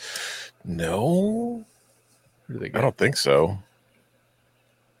 No, I don't think so.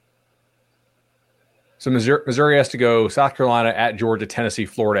 So Missouri has to go South Carolina at Georgia, Tennessee,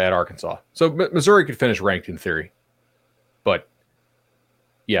 Florida at Arkansas. So Missouri could finish ranked in theory. But,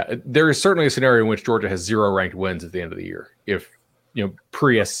 yeah, there is certainly a scenario in which Georgia has 0 ranked wins at the end of the year if,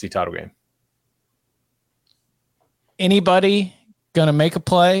 pre-SEC title game. Anybody going to make a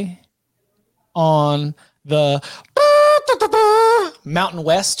play on the Mountain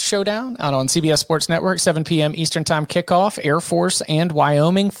West Showdown out on CBS Sports Network, 7 p.m. Eastern Time kickoff? Air Force and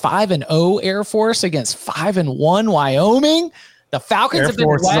Wyoming, 5-0 Air Force against 5-1 Wyoming. The Falcons have been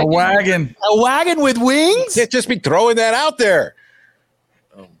a wagon. A wagon with wings? You can't just be throwing that out there.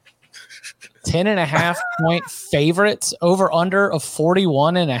 10.5 point favorites, over under of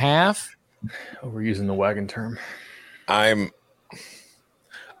 41.5. Oh, we're using the wagon term. I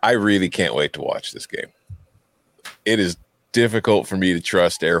really can't wait to watch this game. It is difficult for me to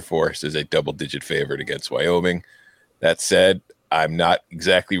trust Air Force as a double-digit favorite against Wyoming. That said, I'm not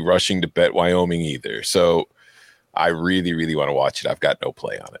exactly rushing to bet Wyoming either. So I really, really want to watch it. I've got no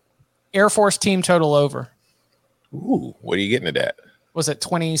play on it. Air Force team total over. Ooh, what are you getting it at? Was it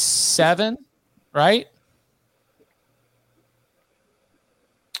 27, right?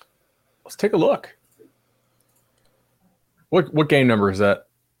 Let's take a look. What game number is that?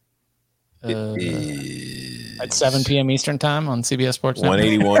 At 7 p.m. Eastern Time on CBS Sports Network.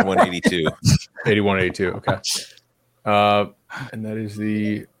 181, 182. 81, 82. Okay. And that is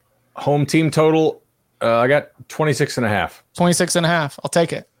the home team total. I got 26.5. 26.5. I'll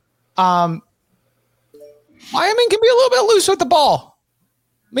take it. Wyoming can be a little bit loose with the ball.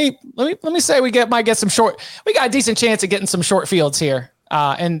 Let me say we might get some short. We got a decent chance of getting some short fields here.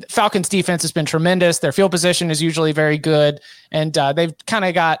 And Falcons defense has been tremendous. Their field position is usually very good. And they've kind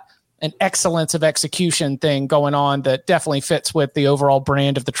of got an excellence of execution thing going on that definitely fits with the overall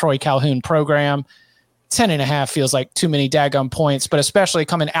brand of the Troy Calhoun program. 10.5 feels like too many daggum points, but especially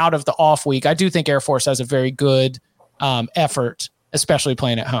coming out of the off week, I do think Air Force has a very good effort, especially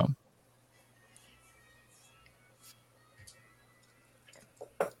playing at home.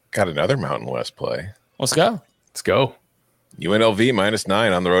 Got another Mountain West play. Let's go. Let's go. UNLV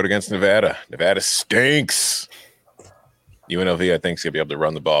 -9 on the road against Nevada. Nevada stinks. UNLV, I think, is going to be able to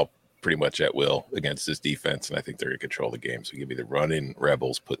run the ball pretty much at will against this defense, and I think they're going to control the game. So give me the running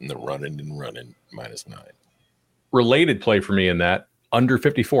Rebels, putting the running -9. Related play for me in that, under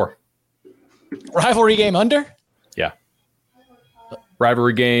 54. Rivalry game under? Yeah.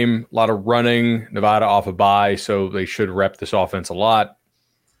 Rivalry game, a lot of running. Nevada off a bye, so they should rep this offense a lot.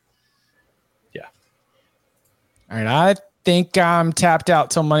 Yeah. All right, I think I'm tapped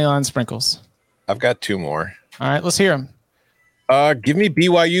out till Moneyline Sprinkles. I've got 2 more. All right, let's hear them. Give me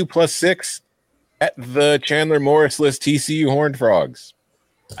BYU +6 at the Chandler Morris list TCU Horned Frogs.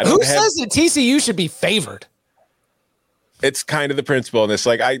 Who says that TCU should be favored? It's kind of the principle in this.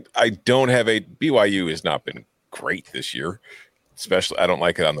 Like, I don't have BYU has not been great this year. Especially, I don't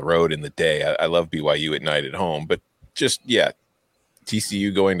like it on the road in the day. I love BYU at night at home, but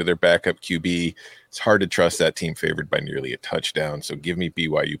TCU going to their backup QB. It's hard to trust that team favored by nearly a touchdown. So give me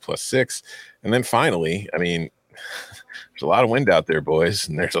BYU +6. And then finally, I mean, there's a lot of wind out there, boys,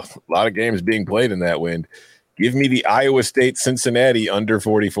 and there's a lot of games being played in that wind. Give me the Iowa State Cincinnati under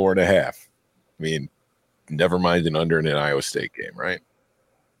 44.5. I mean, never mind an under in an Iowa State game, right?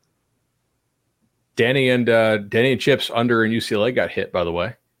 Danny and Chips under in UCLA got hit, by the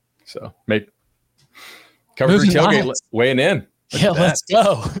way. So maybe cover 3 tailgate weighing in. Let's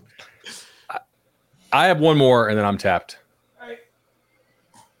go. I have one more, and then I'm tapped.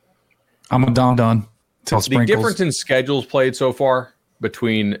 I'm a done. The difference in schedules played so far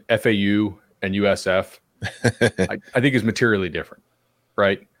between FAU and USF, I think is materially different,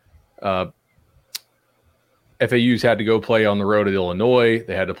 right? FAU's had to go play on the road at Illinois.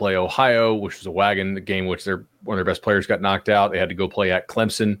 They had to play Ohio, which was a wagon game, which one of their best players got knocked out. They had to go play at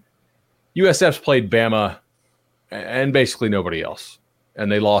Clemson. USF's played Bama and basically nobody else.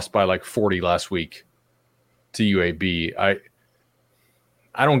 And they lost by like 40 last week to UAB.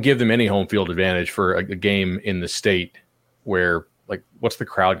 I don't give them any home field advantage for a game in the state where, like, what's the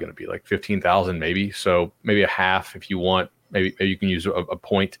crowd going to be? Like 15,000 maybe. So maybe a half if you want. Maybe you can use a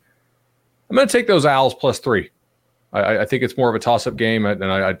point. I'm going to take those Owls +3. I think it's more of a toss-up game, and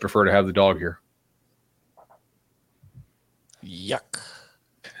I'd prefer to have the dog here. Yuck.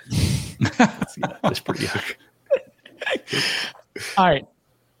 That's pretty yuck. All right.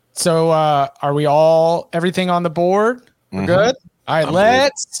 So are we everything on the board? We're good? All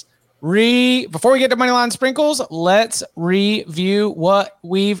right, before we get to Moneyline Sprinkles, let's review what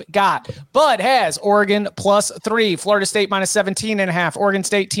we've got. Bud has Oregon +3, Florida State -17.5, Oregon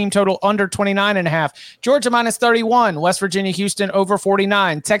State team total under 29.5, Georgia -31, West Virginia Houston over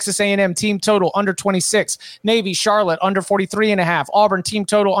 49, Texas A&M team total under 26, Navy Charlotte under 43.5, Auburn team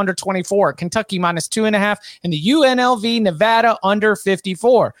total under 24, Kentucky -2.5, and the UNLV Nevada under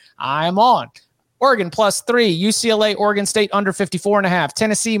 54. I'm on. Oregon +3, UCLA, Oregon State under 54.5,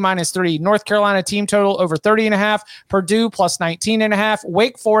 Tennessee -3, North Carolina team total over 30.5, Purdue +19.5,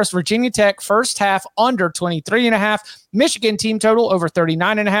 Wake Forest, Virginia Tech first half under 23.5, Michigan team total over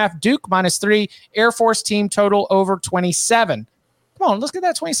 39.5, Duke -3, Air Force team total over 27. Come on, let's get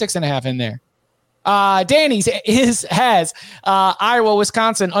that 26.5 in there. Danny's has Iowa,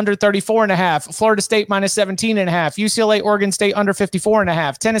 Wisconsin under 34.5, Florida State -17.5, UCLA, Oregon State under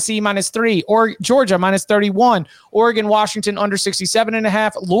 54.5, Tennessee -3, or Georgia -31, Oregon, Washington under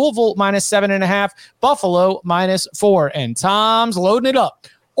 67.5, Louisville -7.5, Buffalo -4, and Tom's loading it up.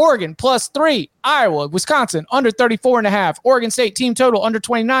 Oregon +3, Iowa, Wisconsin under 34.5, Oregon State team total under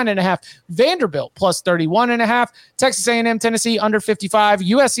 29.5, Vanderbilt +31.5, Texas A&M, Tennessee under 55,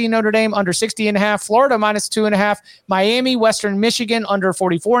 USC-Notre Dame under 60.5, Florida -2.5, Miami, Western Michigan under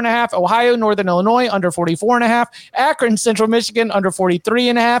 44.5, Ohio, Northern Illinois under 44.5, Akron, Central Michigan under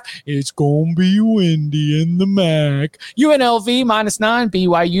 43.5. It's gonna be windy in the MAC. UNLV -9,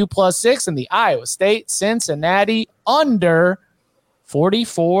 BYU +6, and the Iowa State Cincinnati under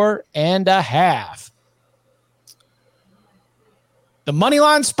 44.5. The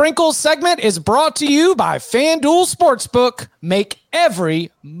Moneyline Sprinkles segment is brought to you by FanDuel Sportsbook. Make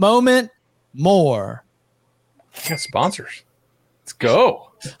every moment more. Yeah, sponsors.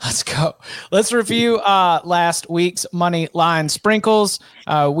 Let's go. Let's review last week's Moneyline Sprinkles.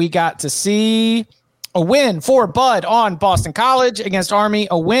 We got to see a win for Bud on Boston College against Army,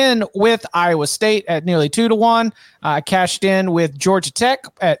 a win with Iowa State at nearly 2-1, cashed in with Georgia Tech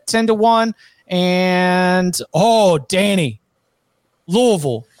at 10-1, and Danny,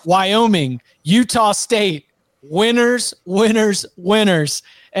 Louisville, Wyoming, Utah State, winners.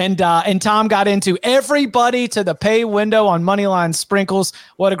 And Tom got into everybody to the pay window on Moneyline Sprinkles.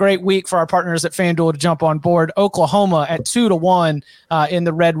 What a great week for our partners at FanDuel to jump on board. Oklahoma at 2-1 in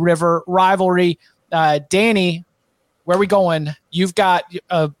the Red River rivalry. Danny, where are we going? You've got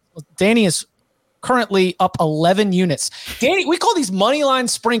Danny is currently up 11 units. Danny, we call these Moneyline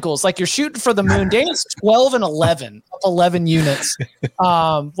Sprinkles like you're shooting for the moon. Danny's 12-11, up 11 units.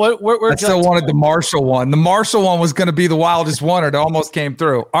 I still wanted the Marshall one. The Marshall one was going to be the wildest one. It almost came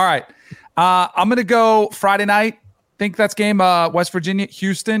through. All right. I'm going to go Friday night. Think that's game West Virginia,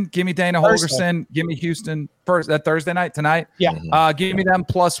 Houston. Give me Dana Holgerson. Give me Houston first. That Thursday night tonight. Yeah. Give me them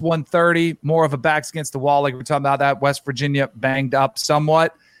plus 130. More of a backs against the wall. Like we're talking about that. West Virginia banged up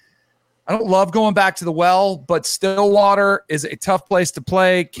somewhat. I don't love going back to the well, but Stillwater is a tough place to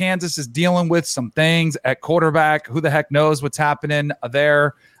play. Kansas is dealing with some things at quarterback. Who the heck knows what's happening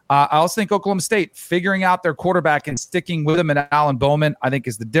there? I also think Oklahoma State figuring out their quarterback and sticking with him and Alan Bowman, I think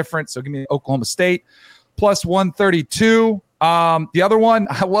is the difference. So give me Oklahoma State plus 132. The other one,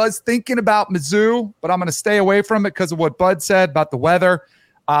 I was thinking about Mizzou, but I'm going to stay away from it because of what Bud said about the weather.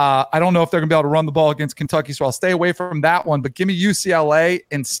 I don't know if they're going to be able to run the ball against Kentucky, so I'll stay away from that one. But give me UCLA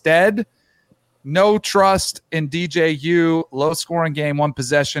instead. No trust in DJU. Low-scoring game, one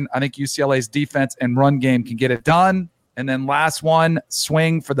possession. I think UCLA's defense and run game can get it done. And then last one,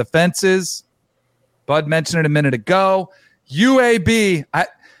 swing for the fences. Bud mentioned it a minute ago. UAB.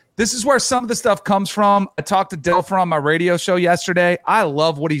 This is where some of the stuff comes from. I talked to Delfer on my radio show yesterday. I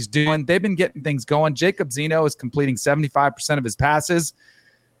love what he's doing. They've been getting things going. Jacob Zeno is completing 75% of his passes.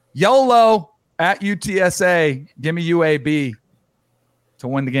 YOLO at UTSA. Give me UAB to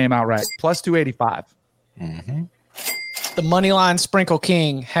win the game outright. Plus 285. Mm-hmm. The Moneyline Sprinkle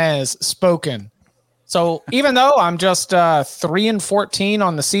King has spoken. So even though I'm just 3-14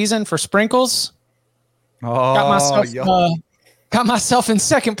 on the season for sprinkles, got myself in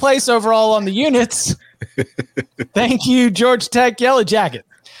second place overall on the units. Thank you, Georgia Tech Yellow Jacket.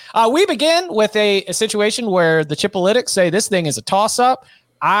 We begin with a situation where the Chipolytics say this thing is a toss-up.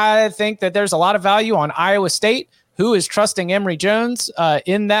 I think that there's a lot of value on Iowa State, who is trusting Emory Jones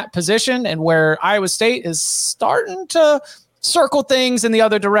in that position, and where Iowa State is starting to circle things in the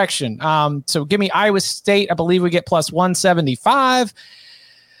other direction. So give me Iowa State. I believe we get plus 175.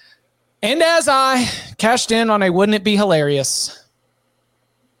 And as I cashed in on a wouldn't it be hilarious,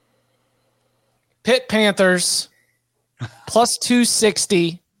 Pitt Panthers plus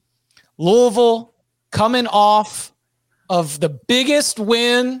 260. Louisville coming off of the biggest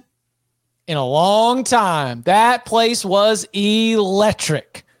win in a long time. That place was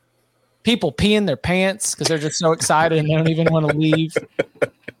electric. People peeing their pants because they're just so excited and they don't even want to leave.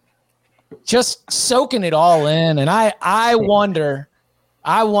 Just soaking it all in. And I wonder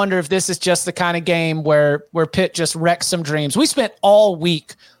if this is just the kind of game where Pitt just wrecks some dreams. We spent all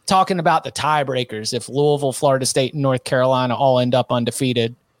week talking about the tiebreakers if Louisville, Florida State, and North Carolina all end up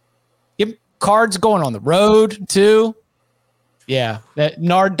undefeated. Cards going on the road too. Yeah, that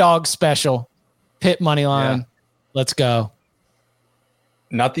Nard Dog special. Pitt money line. Yeah. Let's go.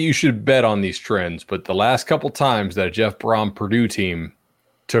 Not that you should bet on these trends, but the last couple times that a Jeff Brom Purdue team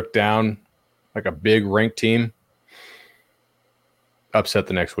took down like a big ranked team, upset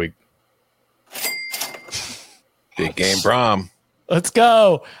the next week. Big game, Brom. Let's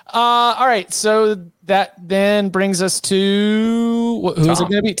go. All right, so that then brings us to who's it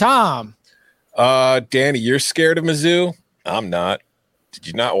going to be? Tom. Danny, you're scared of Mizzou? I'm not. Did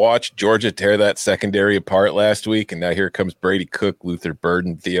you not watch Georgia tear that secondary apart last week? And now here comes Brady Cook, Luther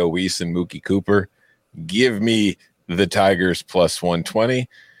Burden, Theo Weiss, and Mookie Cooper. Give me the Tigers plus 120.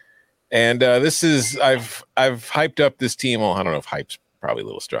 And this is I've hyped up this team. Well, I don't know if hype's probably a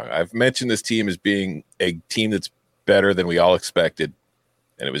little strong. I've mentioned this team as being a team that's better than we all expected,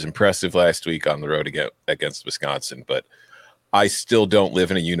 and it was impressive last week on the road against Wisconsin. But I still don't live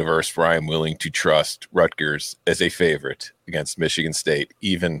in a universe where I am willing to trust Rutgers as a favorite against Michigan State,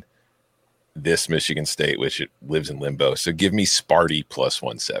 even this Michigan State, which it lives in limbo. So give me Sparty plus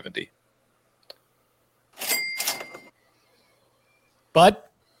 170. Bud?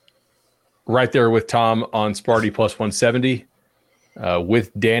 Right there with Tom on Sparty plus 170.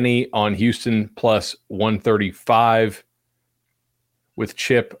 With Danny on Houston plus 135. With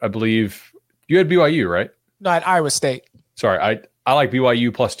Chip, I believe. You had BYU, right? No, at Iowa State. Sorry, I like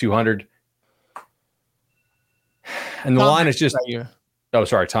BYU plus 200. And the line is just – oh,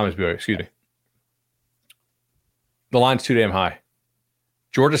 sorry, Thomas BYU. Excuse me. The line's too damn high.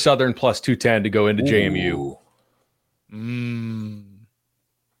 Georgia Southern plus 210 to go into JMU. In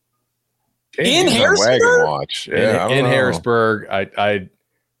Harrisburg? Watch. Yeah, in Harrisburg. I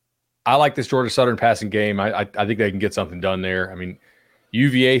like this Georgia Southern passing game. I think they can get something done there. I mean,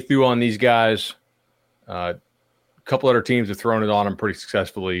 UVA threw on these guys. A couple other teams have thrown it on them pretty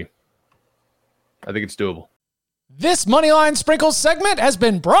successfully. I think it's doable. This Moneyline Sprinkles segment has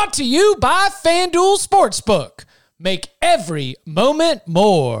been brought to you by FanDuel Sportsbook. Make every moment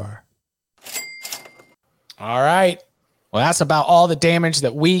more. All right. Well, that's about all the damage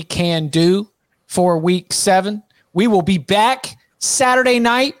that we can do for Week 7. We will be back Saturday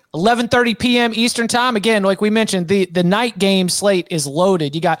night, 11:30 p.m. Eastern time. Again, like we mentioned, the night game slate is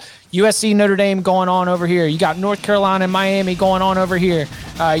loaded. You got USC-Notre Dame going on over here. You got North Carolina and Miami going on over here.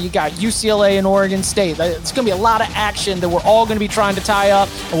 You got UCLA and Oregon State. It's going to be a lot of action that we're all going to be trying to tie up,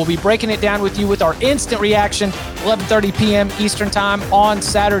 and we'll be breaking it down with you with our instant reaction, 11:30 p.m. Eastern time on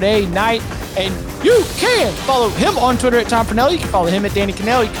Saturday night. And you can follow him on Twitter at Tom Fornelli. You can follow him at Danny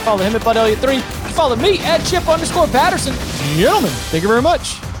Cannell. You can follow him at Bud Elliott 3. You can follow me at Chip_Patterson. Gentlemen, thank you very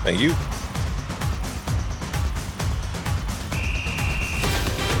much. Thank you.